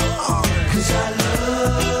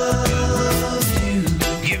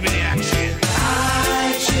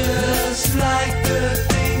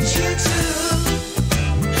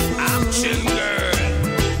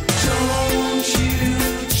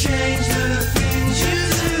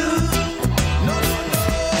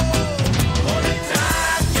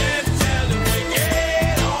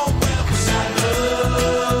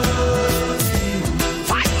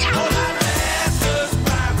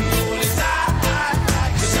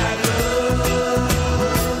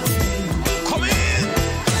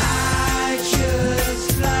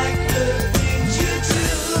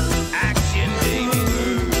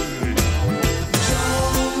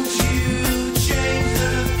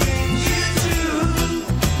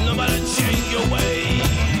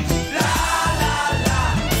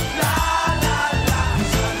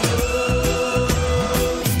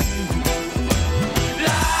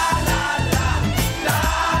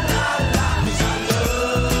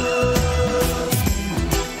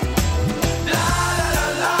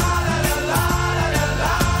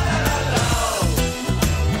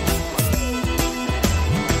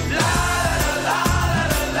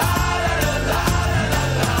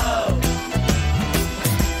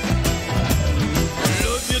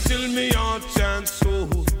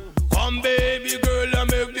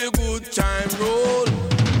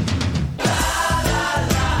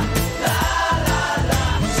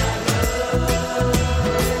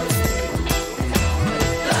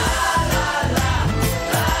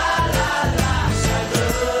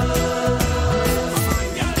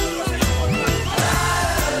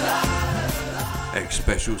 big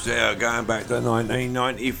specials there going back to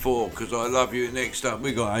 1994 because I love you. Next up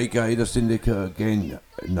we got AK the Syndicate again.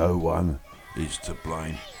 No one is to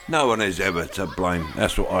blame. No one is ever to blame.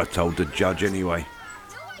 That's what I told the judge anyway.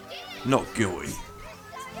 Not guilty.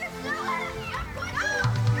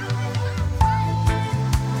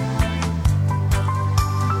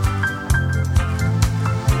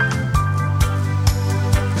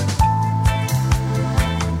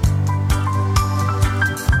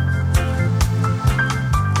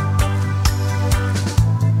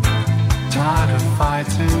 Tired of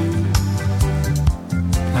fighting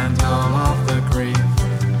and all of the grief,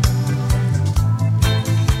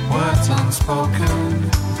 words unspoken,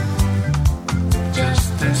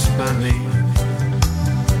 just disbelief.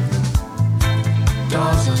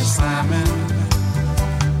 Doors are slamming,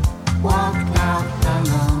 walked out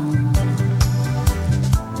alone.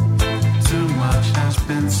 Too much has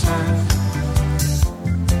been said,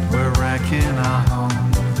 we're wrecking our home.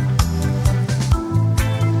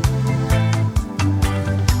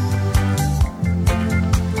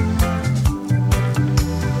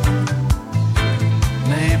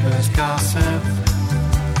 Gossip,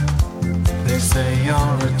 they say you're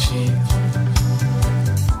a cheat.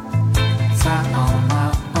 Sat on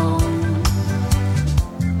my own,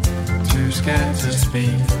 too scared to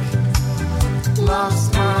speak.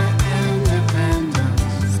 Lost my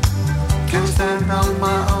independence, can stand on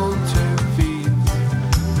my own 2 feet.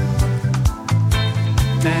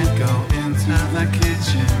 Then go into the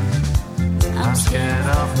kitchen, I'm scared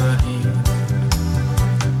of the heat.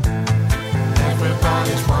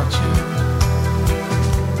 Everybody's watching,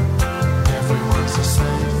 everyone's the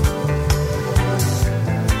same.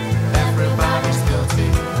 Everybody's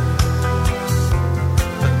guilty,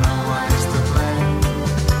 but no one is to blame.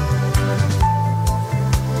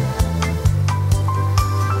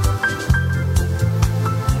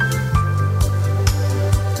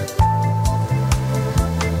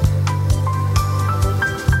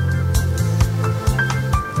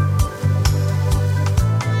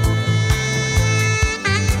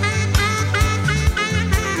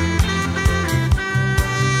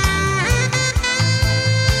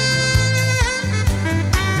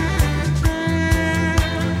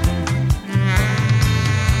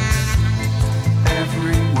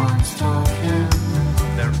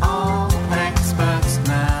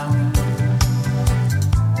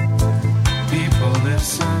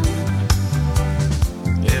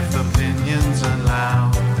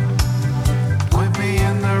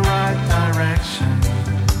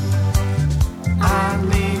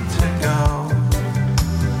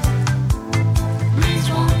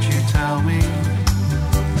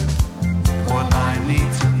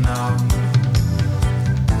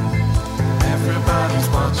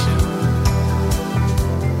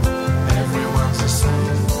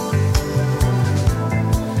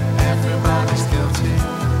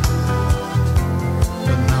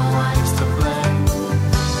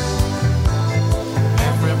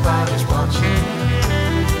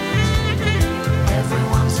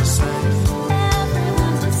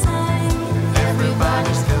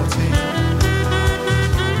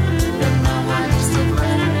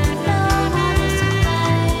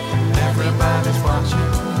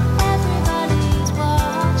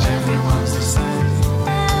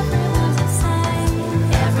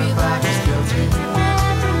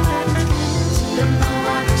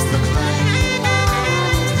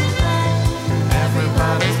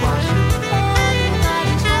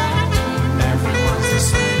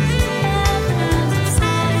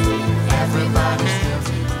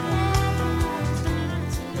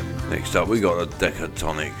 Up, we got a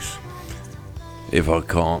Decatonics. If you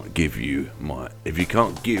can't give you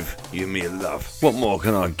me love, what more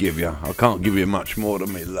can I give you? I can't give you much more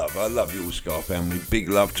than me love. I love you all, Scar family. Big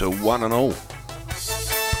love to one and all.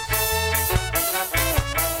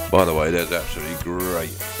 By the way, that's absolutely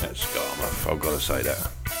great. That Scarmouth, I've got to say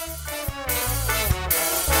that.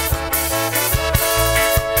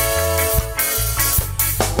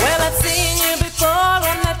 Well, I've seen you before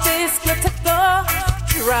on that discotheque floor,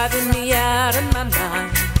 driving me out of my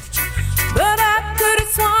mind. But I could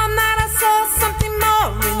have sworn that I saw something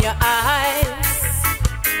more in your eyes.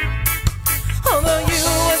 Although you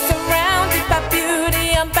were surrounded by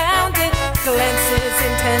beauty unbounded, glances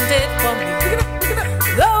intended for me.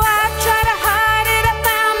 Though I tried to hide it, I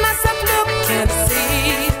found myself looking to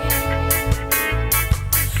see.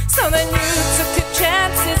 So then you took your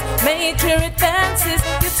chances, made your advances.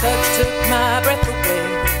 Your touch took my breath away.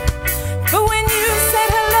 But when you said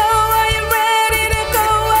hello, are you ready to go?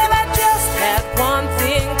 Well, I just had one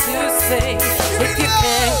thing to say. If you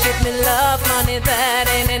can't give me love, honey, that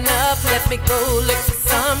ain't enough. Let me go look for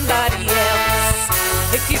somebody else.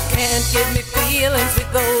 can't give me feelings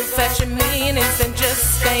with old-fashioned meanings, then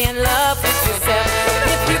just stay in love with yourself.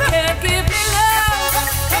 If you can't give me love,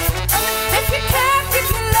 if you can't give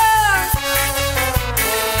me love,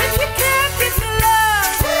 if you can't give me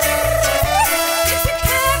love, if you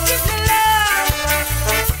can't give me love,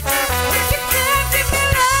 if you can't give me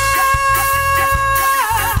love.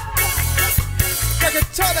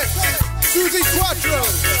 Megatonic, Susie Quattro.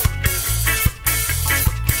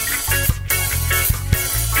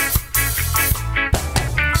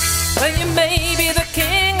 Well, you may be the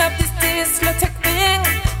king of this discotheque thing.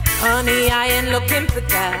 Honey, I ain't looking for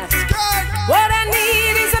that. What I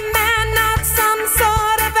need is a man, not some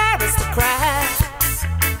sort of aristocrat.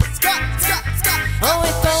 Oh,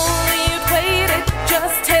 if only you'd waited,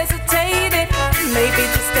 just hesitated, maybe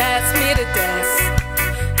just ask me to dance.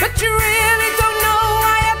 But you really don't know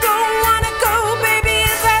why I don't wanna go, baby,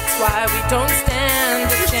 and that's why we don't stand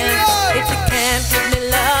a chance. If you can't give me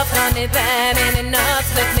love, honey, that ain't enough.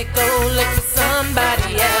 Let me go look for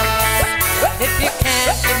somebody else. If you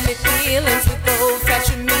can't give me feelings with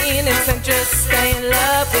old-fashioned meanings, then just stay in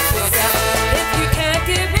love with yourself. If you can't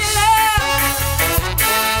give me love,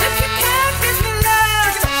 if you can't give me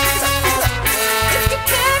love, if you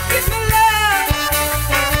can't give me love,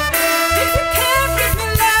 if you can't give me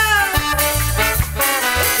love, if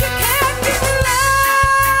you can't give me love.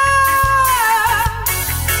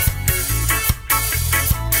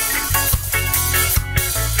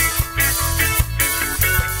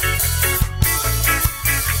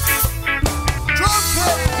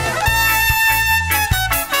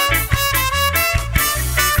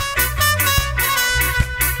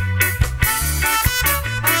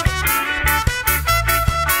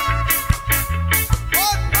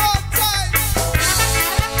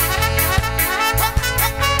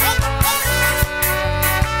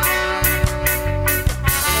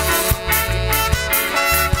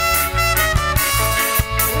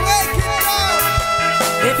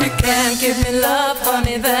 If you can't give me love,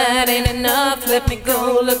 honey, that ain't enough. Let me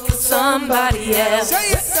go look for somebody else.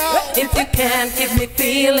 If you can't give me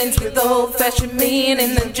feelings with old-fashioned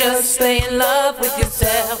meaning, then just stay in love with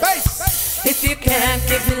yourself. If you can't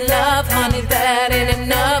give me love, honey, that ain't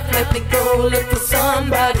enough. Let me go look for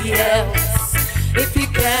somebody else. If you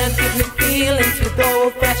can't give me feelings with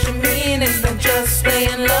old-fashioned meaning, then just stay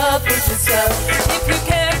in love with yourself. If you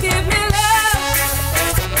can't give me love,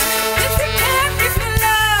 if you can't give me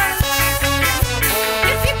love,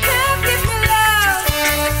 if you can't give me love,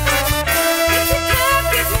 if you can't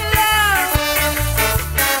give me love, if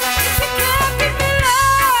you can't give me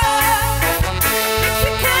love, if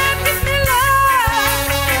you can't give me love,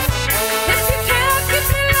 if you can't give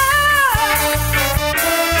me love,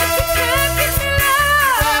 if you can't give me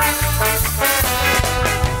love,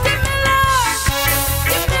 give me love,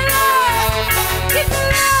 give me love, give me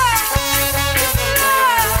love.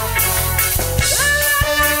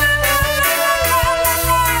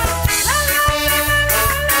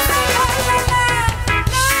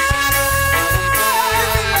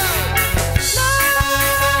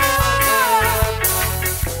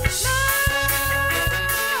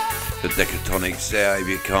 The Decatonics there, If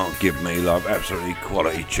You Can't Give Me Love. Absolutely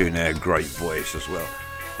quality tune there, great voice as well.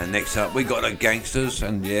 And next up we got the Gangsters,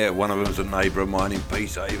 and yeah, one of them's a neighbour of mine in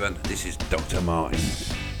Peacehaven. This is Dr. Martin.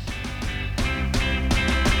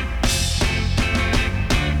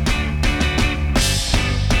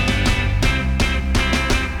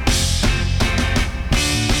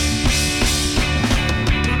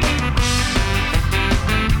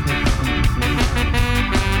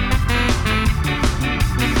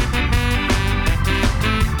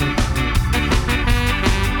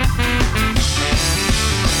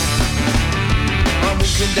 I'm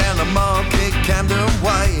walking down the market, Camden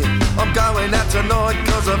Way. I'm going out tonight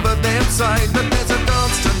cause I've heard them say that there's a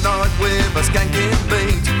dance tonight with a skanking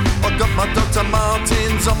beat. I got my Dr.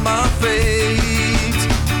 Martens on my feet.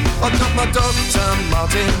 I got my Dr.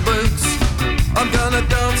 Martin boots. I'm gonna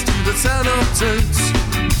dance to the sound of toots.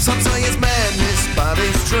 Some say it's madness, but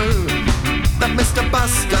it's true that Mr.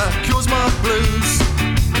 Buster cures my blues.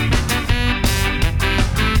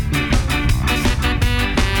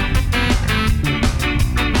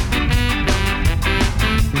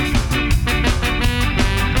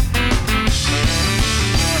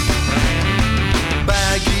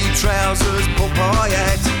 Trousers, Popeye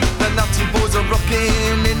hat. The nutty boys are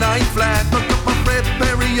rocking in A flat. I've got my Fred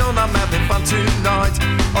Perry on, I'm having fun tonight.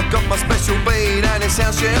 I've got my special beat and it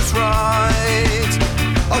sounds just right.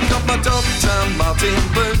 I've got my Dr. Martin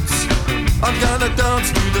boots. I'm gonna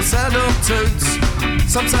dance to the sound of toots.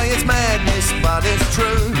 Some say it's madness, but it's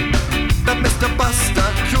true that Mr. Buster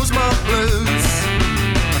cures my blues.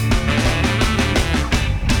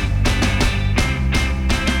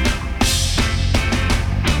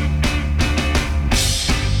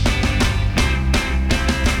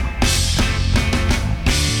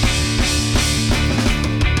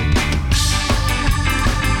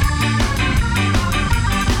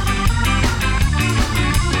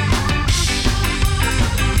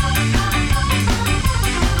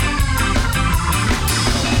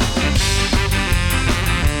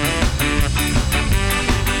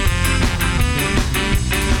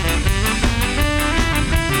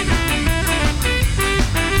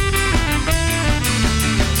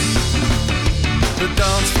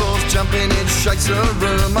 pizza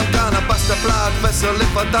room. I'm gonna bust a blood vessel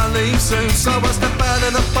if I don't leave soon. So I step out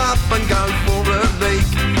of the pub and go for a leak.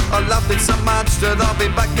 I loved it so much that I'll be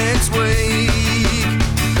back next week.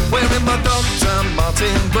 Wearing my Dr.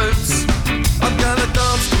 Martin boots, I'm gonna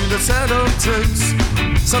dance to the sound of toots.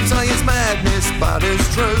 Some say it's madness, but it's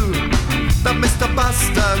true that Mr.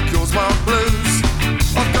 Buster cures my blues.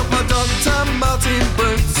 I've got my Dr. Martin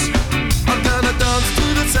boots, I'm gonna dance to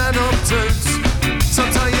the sound of toots.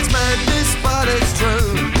 Some say it's madness, but it's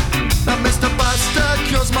true that Mr. Buster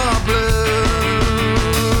cures my blues.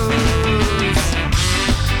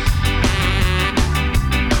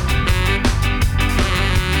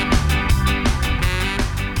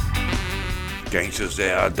 Gangsters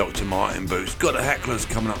there, Dr. Martin Boots. Got the Hecklers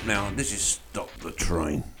coming up now. This is Stop the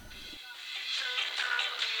Train.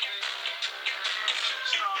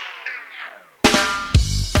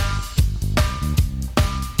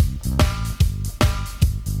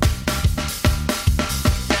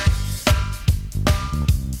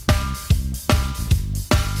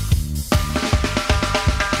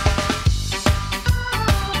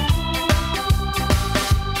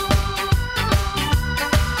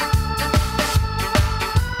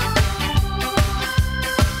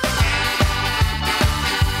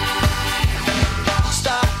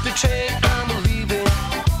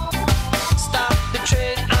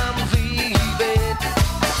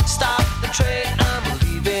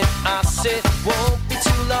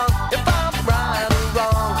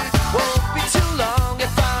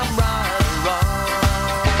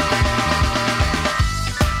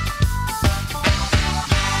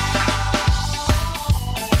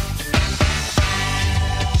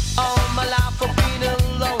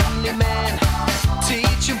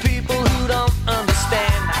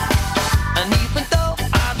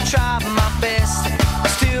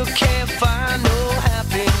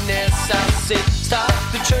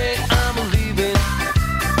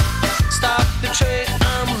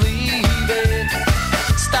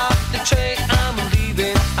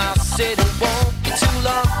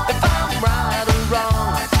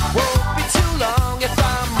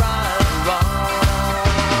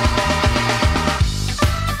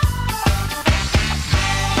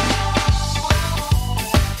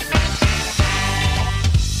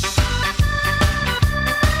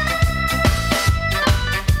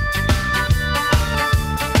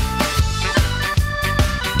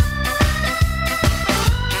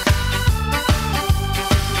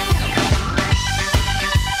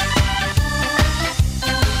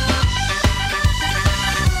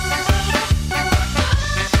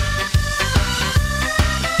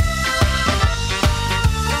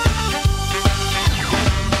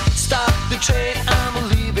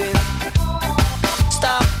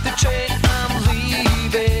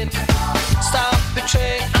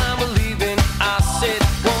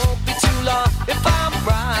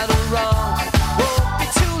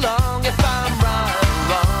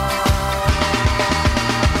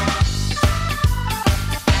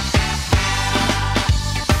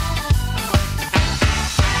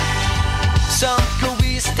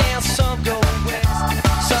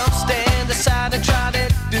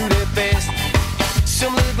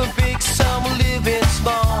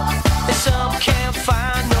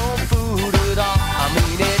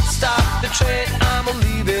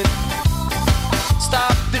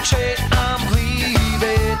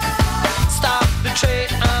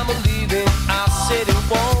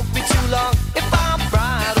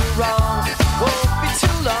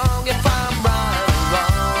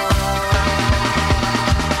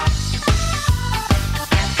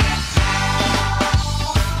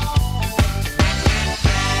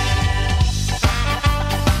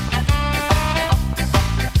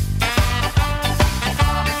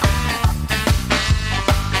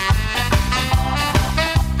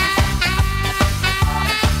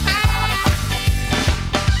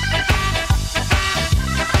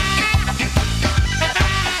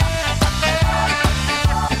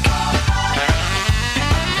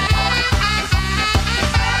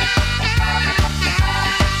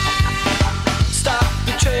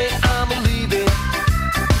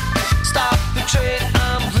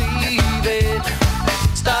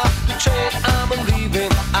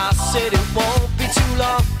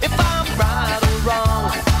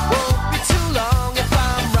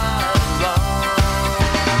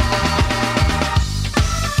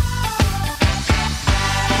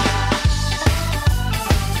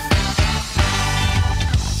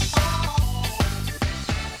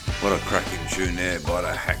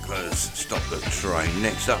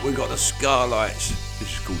 Next up, we've got the Scarlights.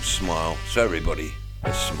 This is called Smile. So everybody,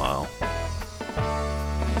 let's smile.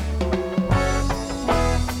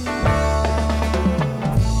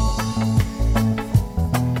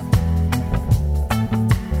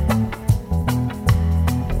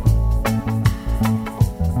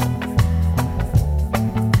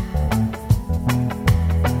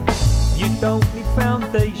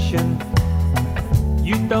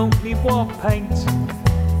 more paint?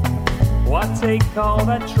 Why take all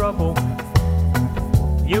that trouble?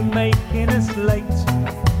 You're making us late.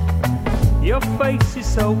 Your face is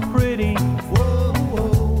so pretty.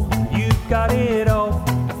 You've got it all.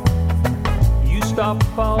 You stop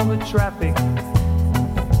all the traffic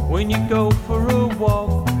when you go for a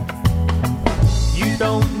walk. You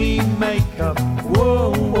don't need makeup.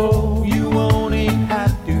 Whoa, whoa, you only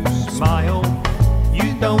have to smile.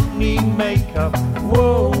 You don't need makeup.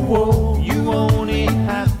 Whoa, whoa, you only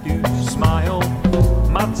have to smile.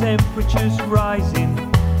 My temperature's rising.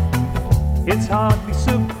 It's hardly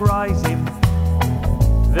surprising.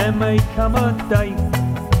 There may come a day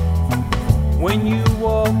when you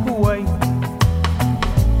walk away.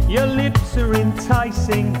 Your lips are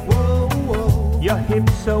enticing. Whoa, whoa. Your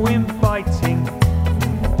hips so inviting.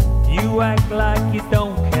 You act like you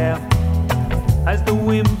don't care as the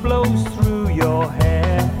wind blows through your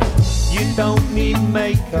hair. You don't need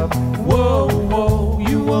makeup. Whoa, whoa,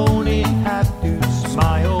 you only have to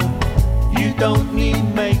smile. You don't need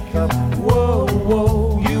makeup. Whoa,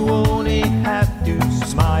 whoa, you only have to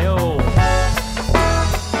smile.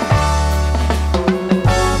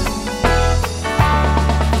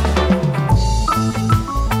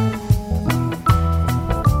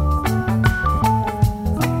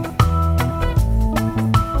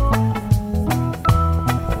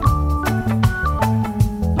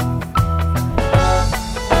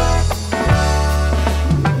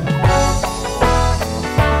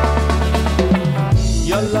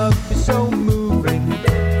 Your love is so moving.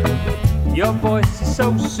 Your voice is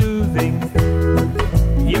so soothing.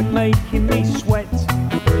 You're making me sweat.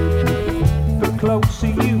 The closer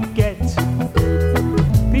you get,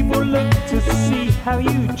 people look to see how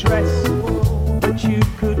you dress, but you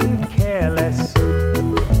couldn't care less.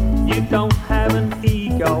 You don't have an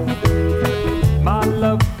ego. My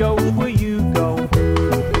love goes where you go.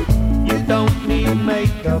 You don't need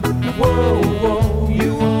makeup. Whoa, whoa,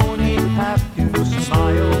 you only have to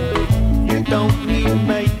smile. You don't need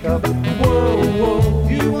makeup. Whoa, whoa,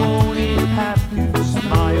 you only have to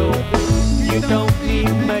smile. You don't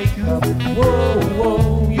need makeup. Whoa,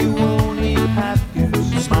 whoa, you only have to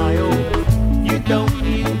smile. You don't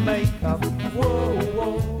need makeup. Whoa,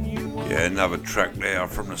 whoa, you. Yeah, another track there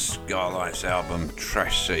from the Skylights album,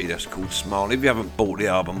 Trash City, that's called Smile. If you haven't bought the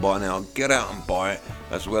album by now, get out and buy it,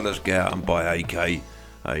 as well as get out and buy AK,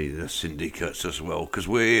 the syndicates as well, because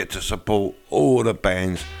we're here to support all the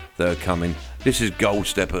bands that are coming. This is Gold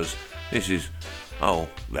Steppers. This is, oh,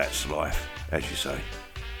 that's life, as you say.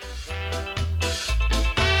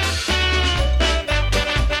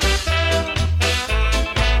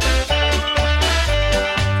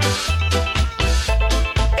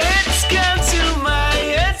 It's come to my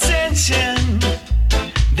attention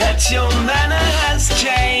that your manner has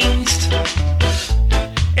changed.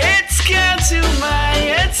 It's come to my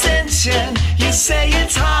attention. You say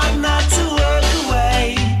it's hard not to walk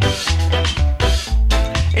away.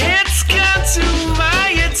 It's come to my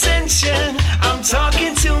attention. I'm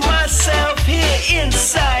talking to myself here in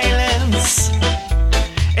silence.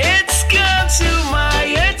 It's come to my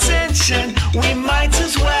attention. We might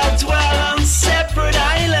as well dwell on separate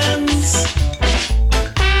islands.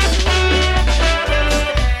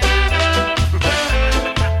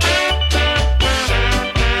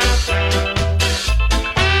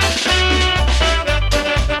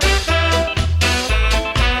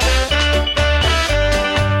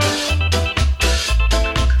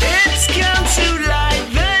 It's come to light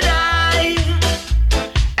that I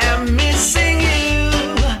am missing you.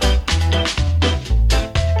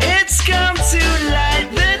 It's come to light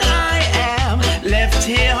that I am left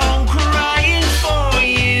here home crying for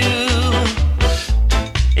you.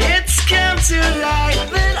 It's come to light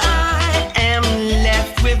that I am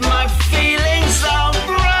left with my feelings all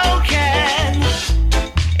broken.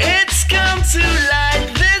 It's come to light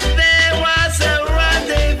that there was a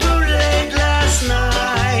rendezvous late last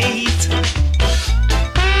night.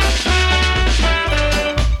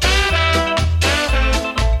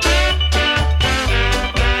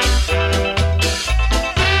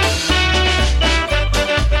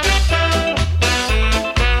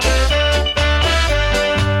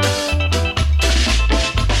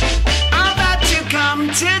 I've had to come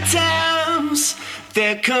to terms.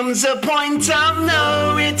 There comes a point of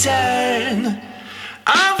no return.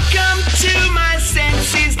 I've come to my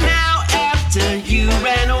senses now after you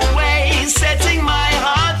ran away, setting my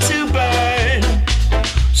heart to burn.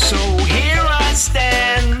 So here I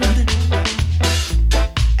stand.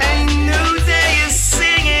 A new day is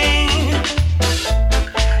singing.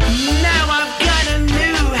 Now I've got a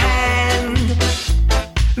new hand.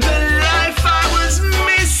 The life I was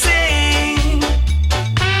missing.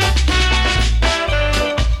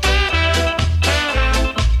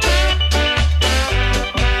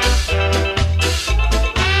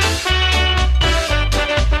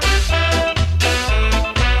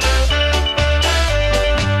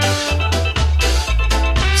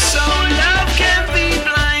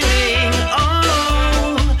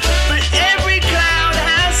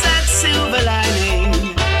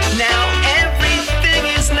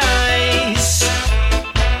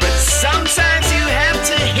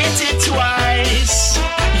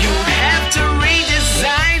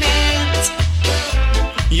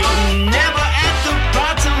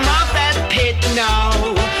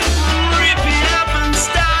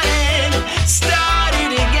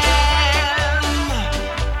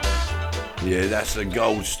 That's the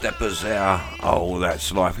Gold Steppers there. Oh,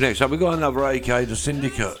 that's life. Next up, we've got another AK, the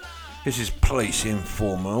Syndicate. This is Police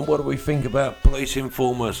Informer. What do we think about police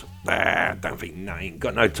informers? Don't think, no, ain't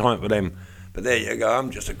got no time for them. But there you go,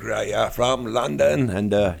 I'm just a grayer from London.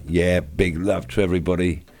 And yeah, big love to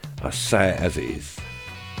everybody. I say it as it is.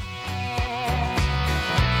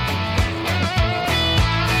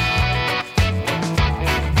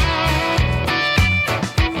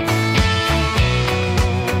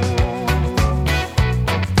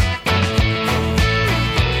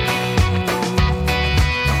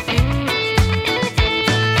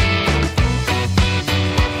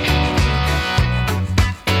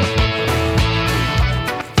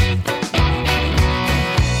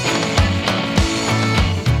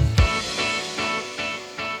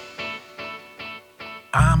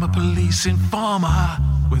 Police informer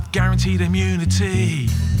with guaranteed immunity,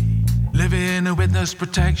 living in witness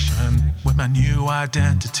protection with my new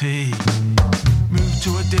identity. Moved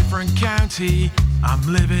to a different county, I'm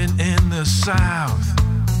living in the south.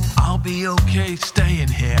 I'll be okay staying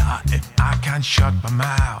here if I can shut my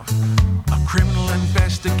mouth. A criminal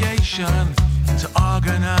investigation into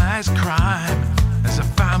organised crime. There's a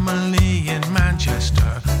family in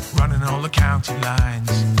Manchester running all the county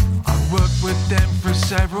lines. I worked with them for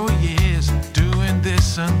several years, doing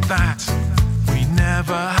this and that. We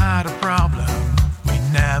never had a problem, we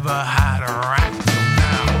never had a rat till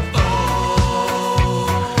now.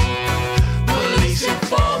 Oh, police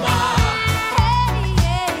informer,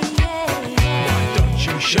 why don't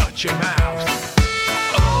you shut your mouth?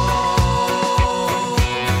 Oh,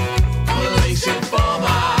 police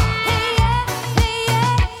informer,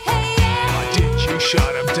 why did you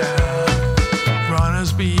shut him down?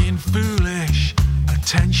 Runners being foolish,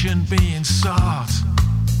 attention being sought,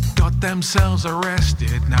 got themselves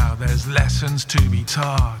arrested, now there's lessons to be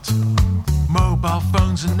taught. Mobile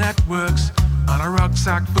phones and networks on a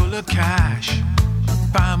rucksack full of cash.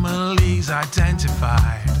 Families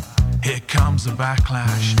identified, here comes the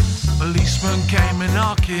backlash. Policemen came a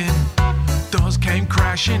knocking, doors came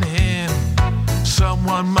crashing in.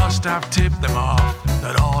 Someone must have tipped them off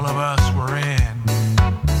that all of us were in.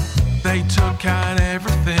 They took out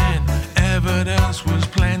everything, evidence was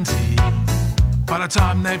plenty. By the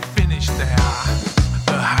time they finished there,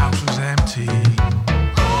 the house was empty.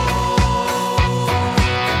 Oh,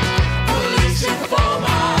 police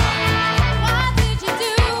informer, why did you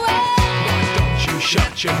do it? Why don't you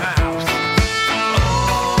shut your mouth?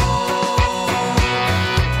 Oh,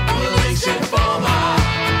 police informer,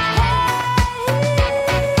 why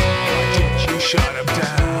did you shut him down?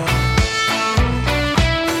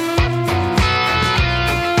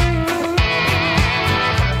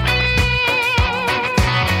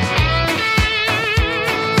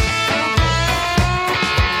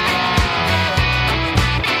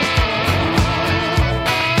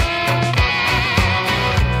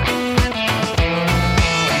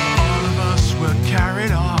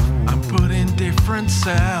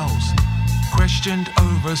 Cells, questioned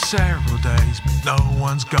over several days, but no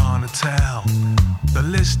one's gonna tell. The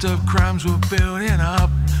list of crimes were building up,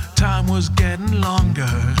 time was getting longer.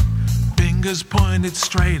 Fingers pointed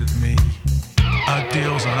straight at me, a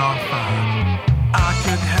deal's on offer. I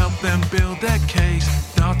could help them build their case,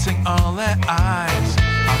 dotting all their I's.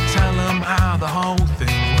 I'll tell them how the whole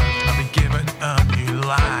thing worked, I'll be given a new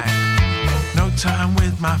life. No time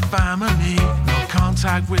with my family, no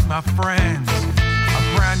contact with my friends.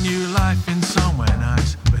 A brand new life in somewhere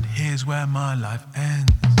nice, but here's where my life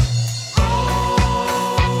ends. Oh,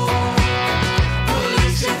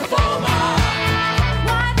 police informer,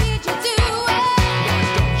 why did you do it? Why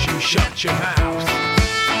don't you shut your mouth?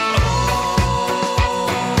 Oh,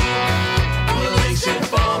 police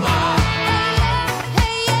informer,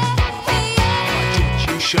 why did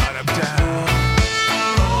you shut him down?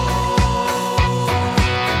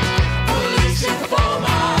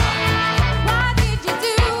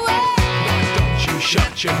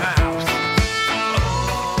 Shut your mouth.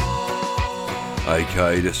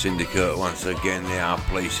 Okay, the Syndicate once again, they are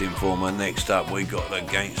Police Informer. Next up, we got the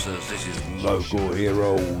Gangsters. This is Local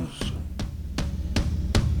Heroes.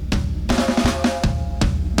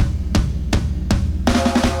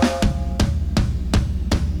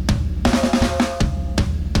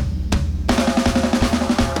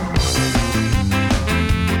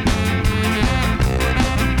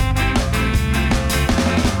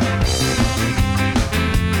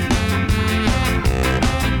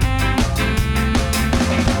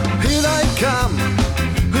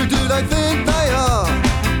 Who do they think they are?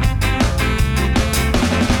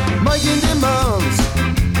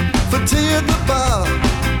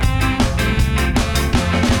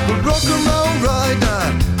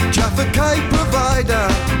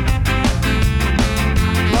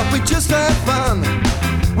 just have fun,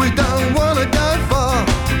 we don't wanna go far.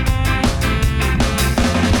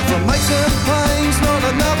 From aches and pains, not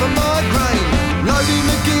another migraine. Loading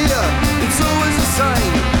the gear, it's always the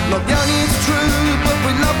same. Not young, it's true, but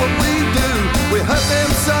we love what we do. We heard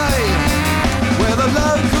them say, we're the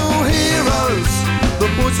local heroes, the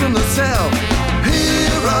boys from the south.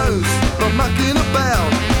 Heroes, not mucking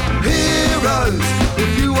about. Heroes, if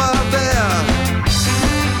you are there,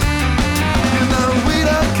 you know we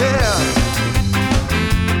don't care.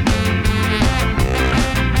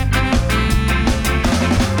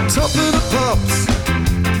 Top of the pops,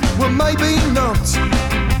 well maybe not,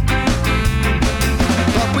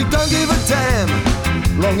 but we don't give a damn,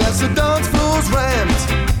 long as the dance floor's rammed.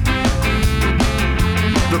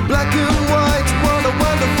 The black and white, what a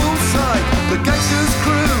wonderful sight. The gangsters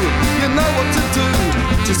crew, you know what to do.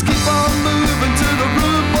 Just keep on moving to the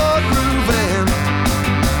rude boy grooving.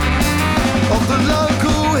 Of the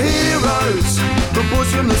local heroes, the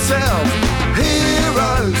boys from the south.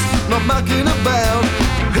 Heroes, not mucking about.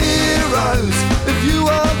 Heroes, if you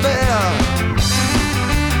are there,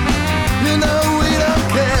 you know we don't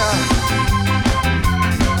care.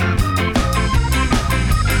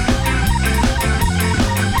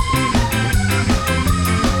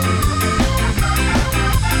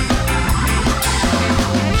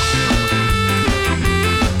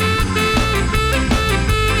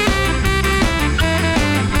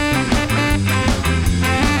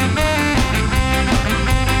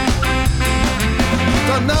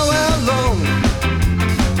 Don't know how long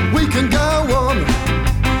we can go on,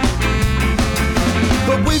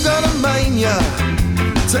 but we've got a mania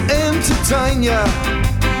to entertain ya.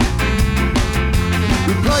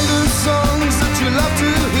 We play the songs that you love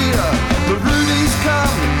to hear. The Rudies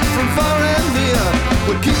come from far and near.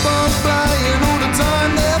 We'll keep on playing all the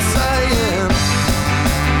time, they're saying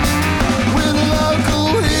we're the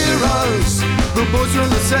local heroes, the boys from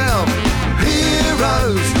the south.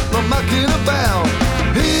 Heroes, not mucking about.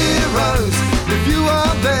 Heroes, if you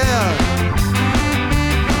are there,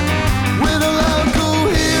 we're the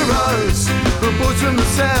local heroes, the boys from the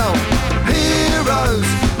south. Heroes,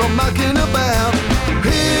 not mucking about.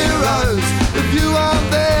 Heroes, if you are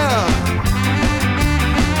there,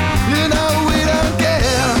 you know we don't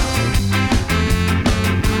care.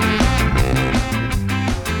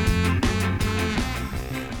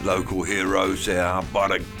 Local heroes there by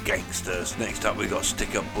the Gangsters. Next up we got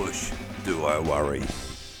Sticker Bush. Do I worry?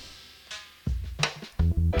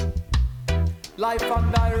 Life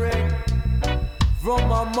and direct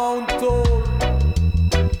from a Mount Toll.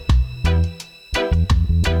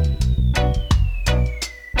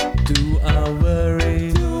 Do I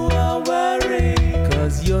worry? Do I worry?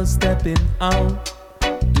 Cause you're stepping out.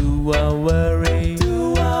 Do I worry?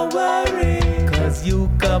 Do I worry? Cause you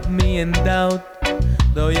got me in doubt.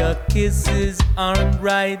 Though your kisses aren't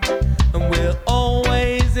right, and we're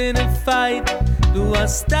always in a fight. Do I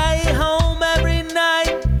stay home every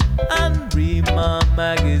night and read my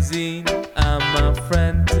magazine? Am I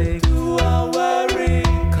frantic? Do I worry?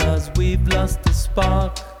 Cause we've lost the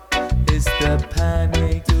spark. Is the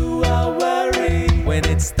panic? Do I worry? When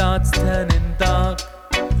it starts turning dark,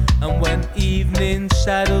 and when evening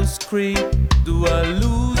shadows creep, do I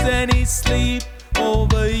lose any sleep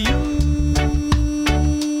over you?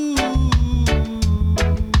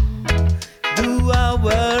 Do I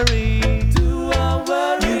worry? Do I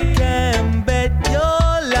worry? You can bet your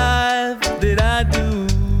life that I do.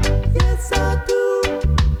 Yes, I do.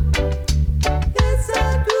 Yes, I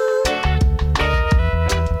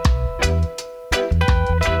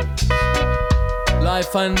do.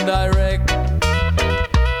 Life and direct.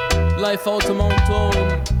 Life out of Mount Toll.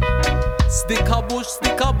 Sticker bush,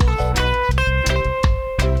 sticker bush.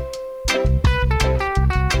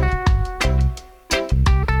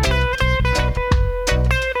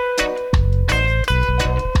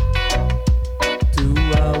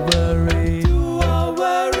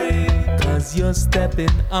 You're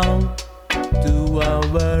stepping out. Do I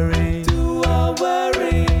worry? Do I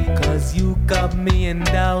worry? Cause you got me in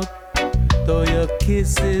doubt. Though your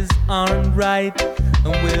kisses aren't right,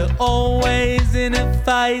 and we're always in a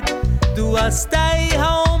fight. Do I stay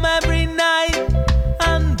home every night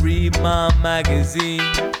and read my magazine?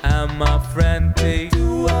 Am I frantic?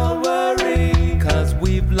 Do I worry? Cause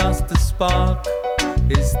we've lost the spark.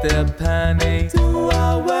 Is there panic? Do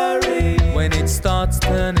I worry? When it starts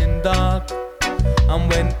turning dark, and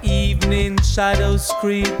when evening shadows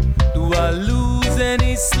creep, do I lose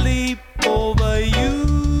any sleep over you?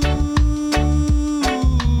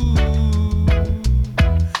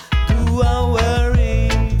 Do I worry?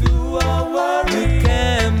 Do I worry? You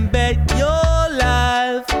can bet your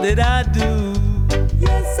life that I do.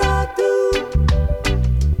 Yes, I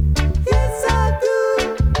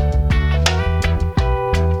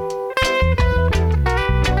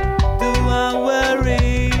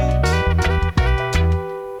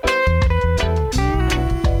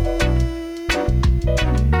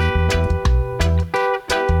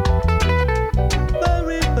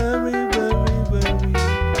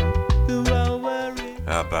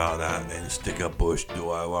Bush, Do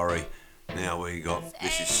I Worry. Now we got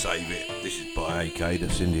This Is Save It. This is by AK, the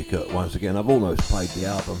Syndicate. Once again, I've almost played the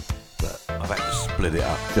album, but I've had to split it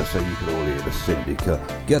up just so you can all hear the Syndicate.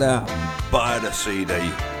 Get out and buy the CD.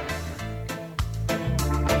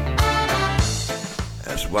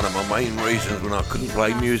 That's one of my main reasons when I couldn't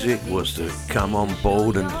play music, was to come on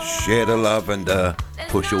board and share the love and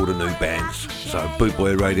push all the new bands. So Boot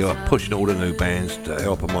Boy Radio are pushing all the new bands to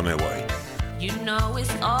help them on their way. You know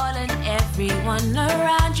it's all and everyone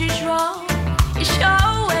around you's wrong. It's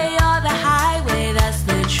your way or the highway, that's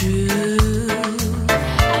the truth.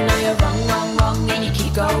 I know you're wrong, and you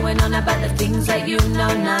keep going on about the things that you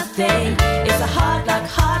know nothing. It's a hard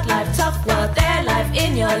life, tough world, their life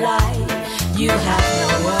in your life. You have no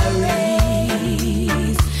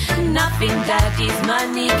worries, nothing daddy's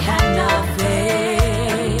money cannot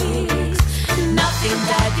fix. Nothing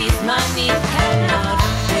daddy's money cannot fix.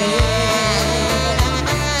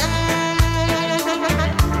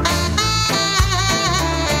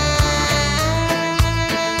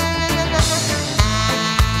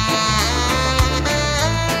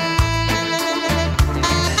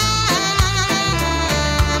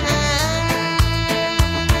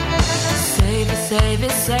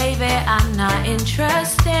 Save it, I'm not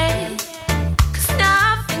interested. 'Cause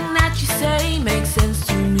nothing that you say makes sense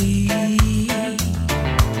to me.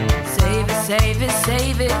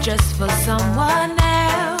 Save it just for someone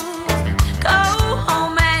else. Go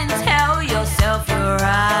home and tell yourself you're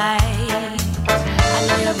right. I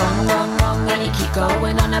know you're wrong, and you keep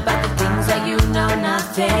going on about the things that you know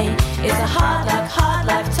nothing. It's a hard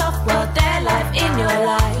life, tough world, their life in your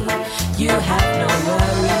life. You have no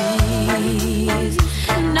worries.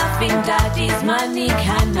 Nothing daddy's money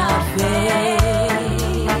cannot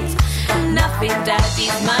fix. Nothing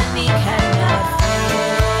daddy's money cannot fix.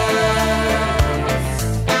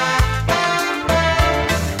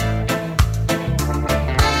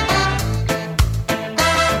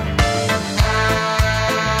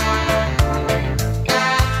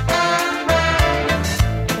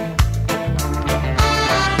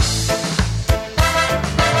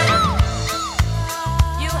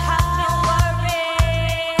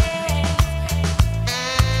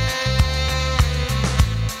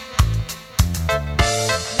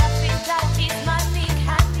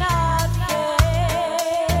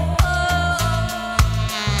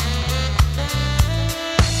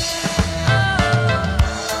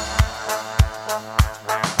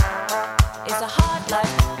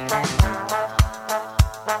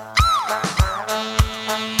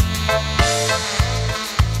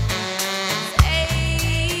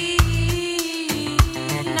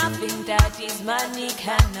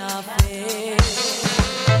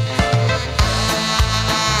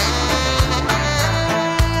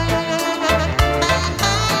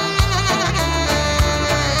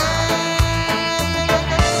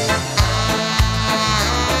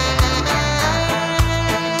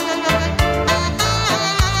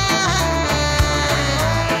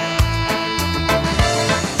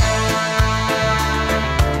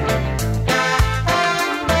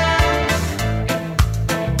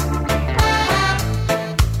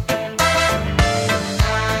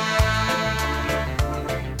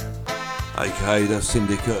 The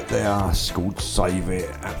Syndicate, they are called Save It.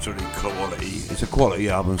 Absolutely quality. It's a quality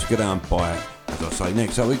album, so get out and buy it. As I say,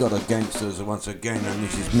 next up we got the Gangsters once again, and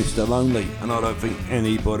this is Mr. Lonely. And I don't think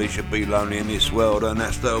anybody should be lonely in this world, and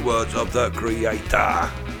that's the words of the Creator.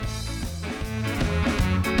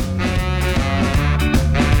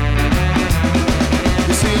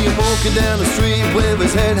 You see him walking down the street with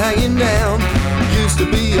his head hanging down. Used to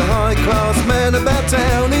be a high-class man about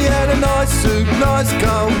town. He had a nice suit, nice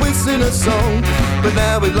car, whistling a song. But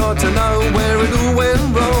now we'd like to know where it all went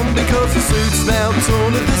wrong, because the suit's now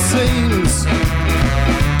torn at the seams,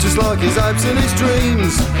 just like his hopes and his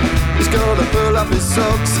dreams. He's gotta pull up his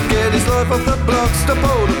socks, get his life off the block, stop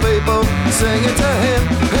all the people singing to him.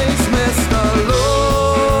 He's Mr.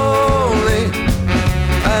 Lonely,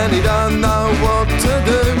 and he don't know what to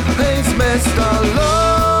do. He's Mr.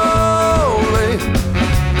 Lonely,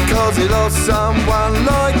 'cause he lost someone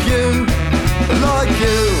like you, like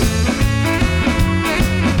you.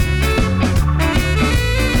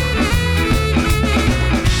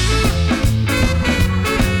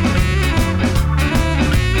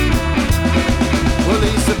 Well,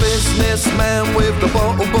 he's a businessman with the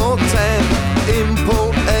bottle tan.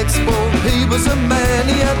 Import, export, he was a man.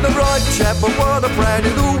 He had the right chap, but what a brand,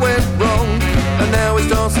 it all went wrong. And now he's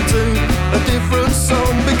dancing to a different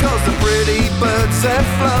song, because the pretty birds have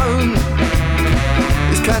flown.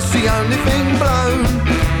 Is cash the only thing blown?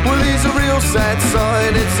 Well, he's a real sad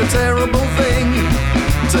sight, it's a terrible thing.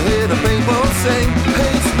 to hear the people sing.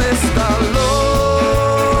 He's Mr.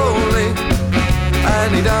 Lonely, and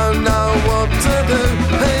he don't know what to do.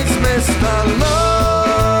 He's Mr.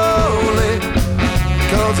 Lonely,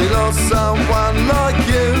 'cause he lost someone like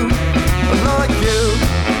you, like you.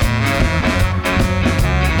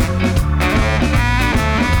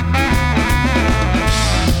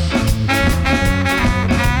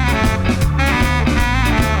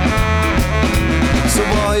 So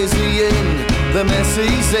why is he in the mess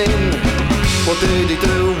he's in? What did he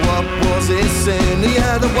do? What was his sin? He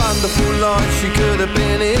had a wonderful life, she could have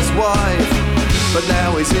been his wife, but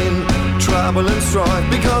now he's in trouble and strife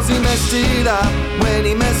because he messed it up when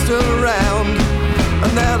he messed around.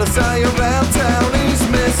 And now they say around town he's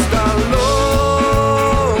Mr.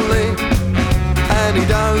 Lonely, and he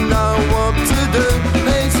don't know what to do.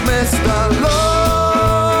 He's Mr.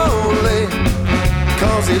 Lonely,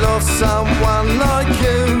 'cause he lost someone like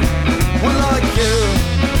you, well, like you.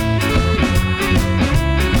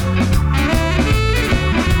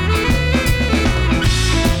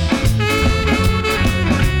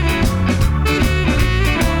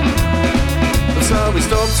 So he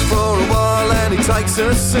stops for a while and he takes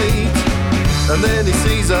a seat, and then he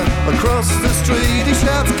sees her across the street. He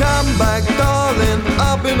shouts, "Come back, darling,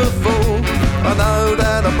 I've been a fool. I know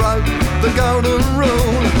that I broke the golden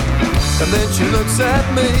rule." And then she looks at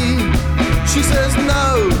me, she says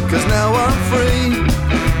no, 'cause now I'm free,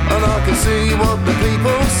 and I can see what the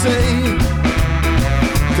people see,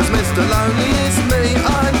 'cause Mr. Lonely is me.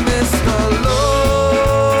 I'm Mr.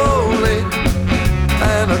 Lonely,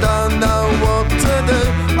 and I don't know what to do.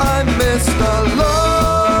 I'm Mr.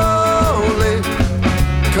 Lonely,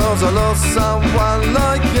 'cause I lost someone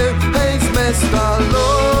like you. He's Mr.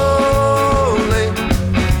 Lonely,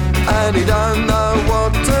 and he don't know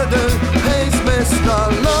what to do. He's Mr.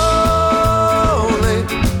 Lonely,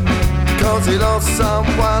 'cause he lost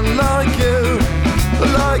someone like you,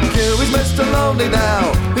 like you. He's Mr. Lonely now,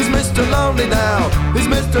 he's Mr. Lonely now, he's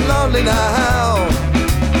Mr. Lonely now.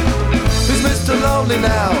 He's Mr. Lonely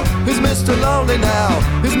now, he's Mr. Lonely now,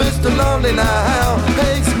 he's Mr. Lonely now.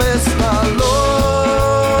 He's Mr.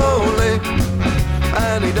 Lonely,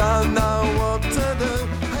 and he don't know what to do.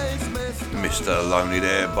 Mr. Lonely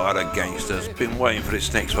there by the Gangsters. Been waiting for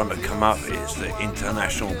this next one to come up. It's the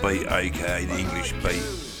international beat, aka the English beat,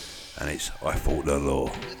 and it's I Fought the Law.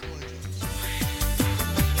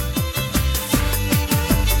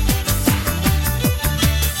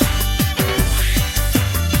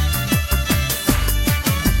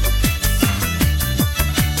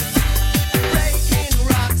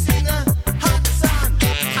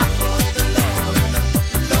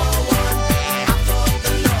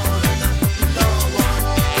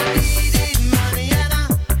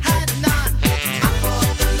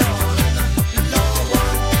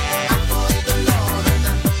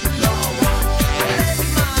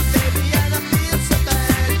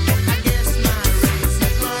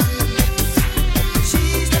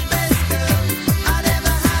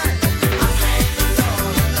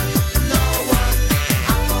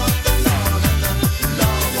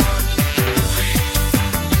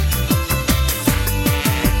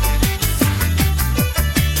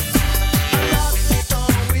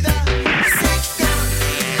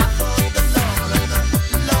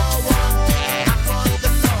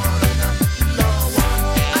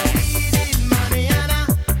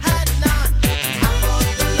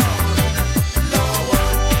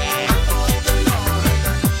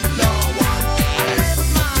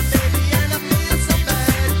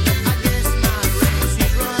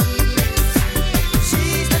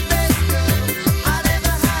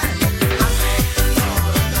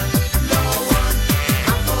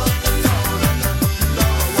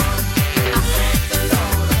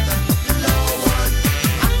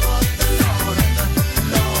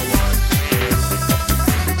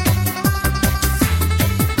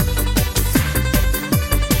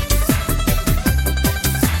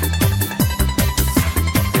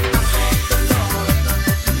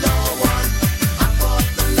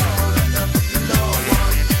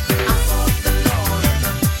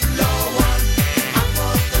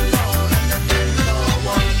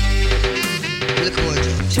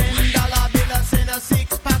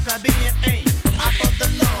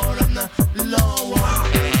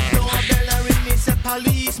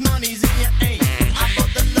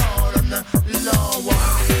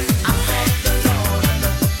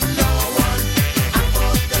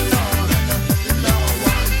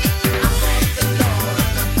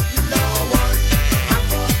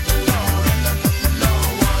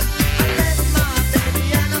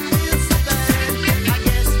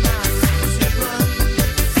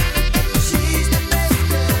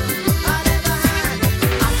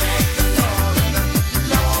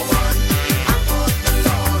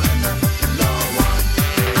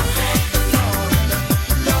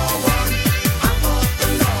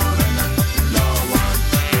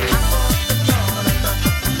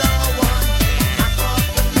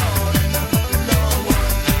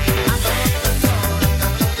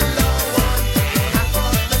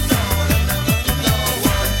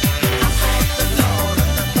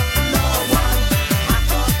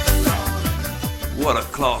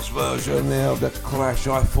 class version now of the Clash,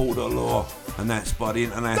 I Fought the Law, and that's by the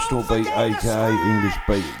International Beat, aka English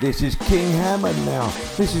Beat. This is King Hammond now.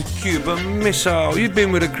 This is Cuban Missile. You've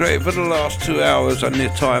been with the Creator for the last 2 hours, and the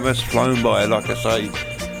time has flown by, like I say,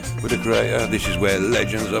 with the Creator. This is where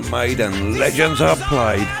legends are made and legends are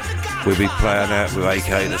played. We'll be playing out with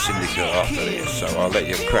aka the Syndicate after this, so I'll let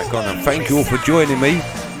you crack on, and thank you all for joining me.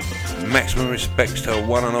 Maximum respects to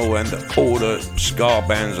one and all, and all the ska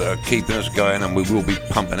bands that are keeping us going, and we will be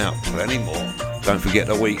pumping out plenty more. Don't forget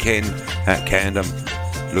the weekend at Camden.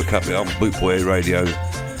 Look up it on Bootboy Radio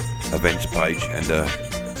events page, and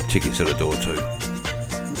tickets at the door too.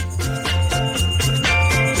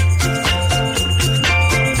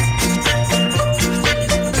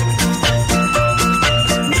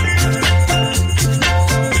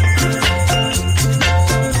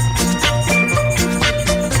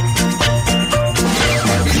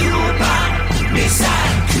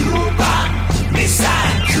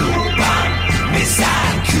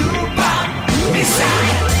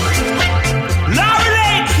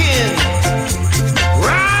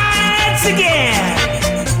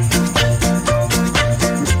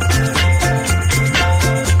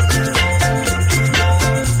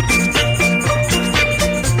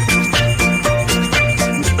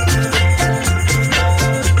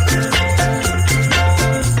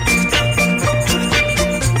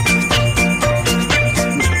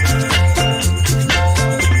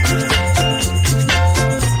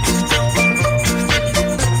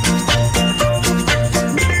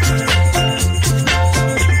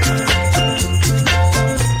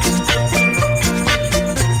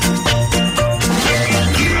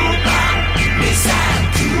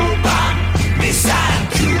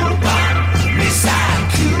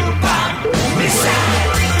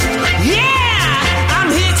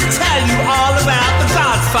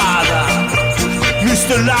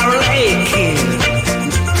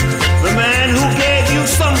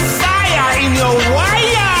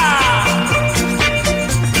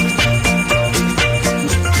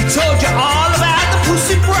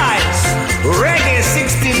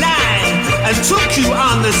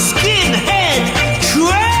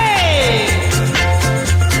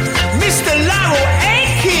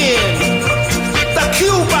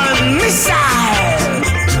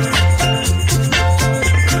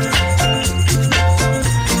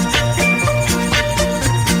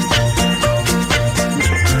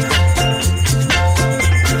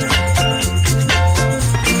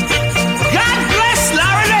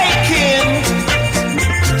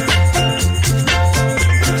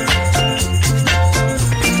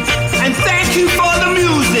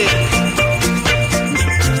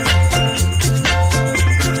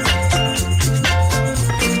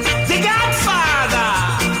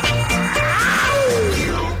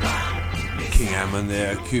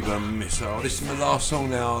 Song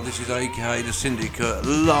now. This is aka the Syndicate,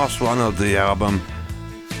 last one of the album,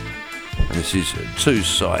 and this is Two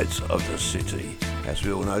Sides of the City. As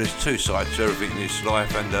we all know, there's two sides to everything in this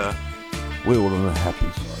life, and we're all on the happy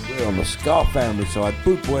side. We're on the Ska family side.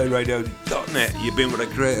 Bootboyradio.net. You've been with the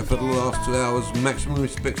Creator for the last 2 hours. Maximum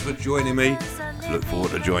respects for joining me. Look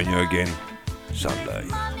forward to joining you again Sunday.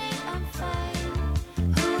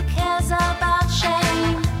 Who cares about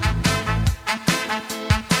shame?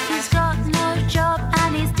 He's got no job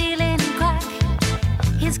and he's dealing crack.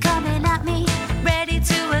 He's coming at me, ready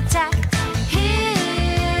to attack.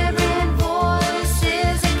 Hearing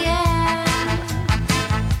voices again.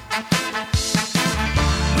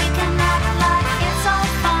 We can act like it's all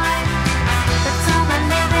fine, but some are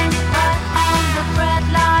living right on the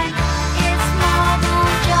breadline. It's more than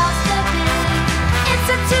just a feeling. It's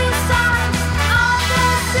a two sides of the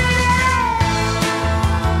city.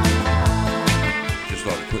 Just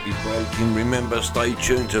like quickly breaking, remember, stay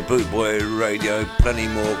tuned to Bootboy Radio. Plenty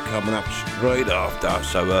more coming up straight after.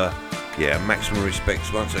 So, yeah, maximum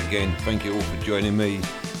respects once again. Thank you all for joining me.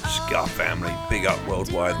 Ska family, big up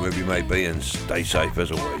worldwide wherever you may be, and stay safe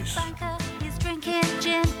as always. He's drinking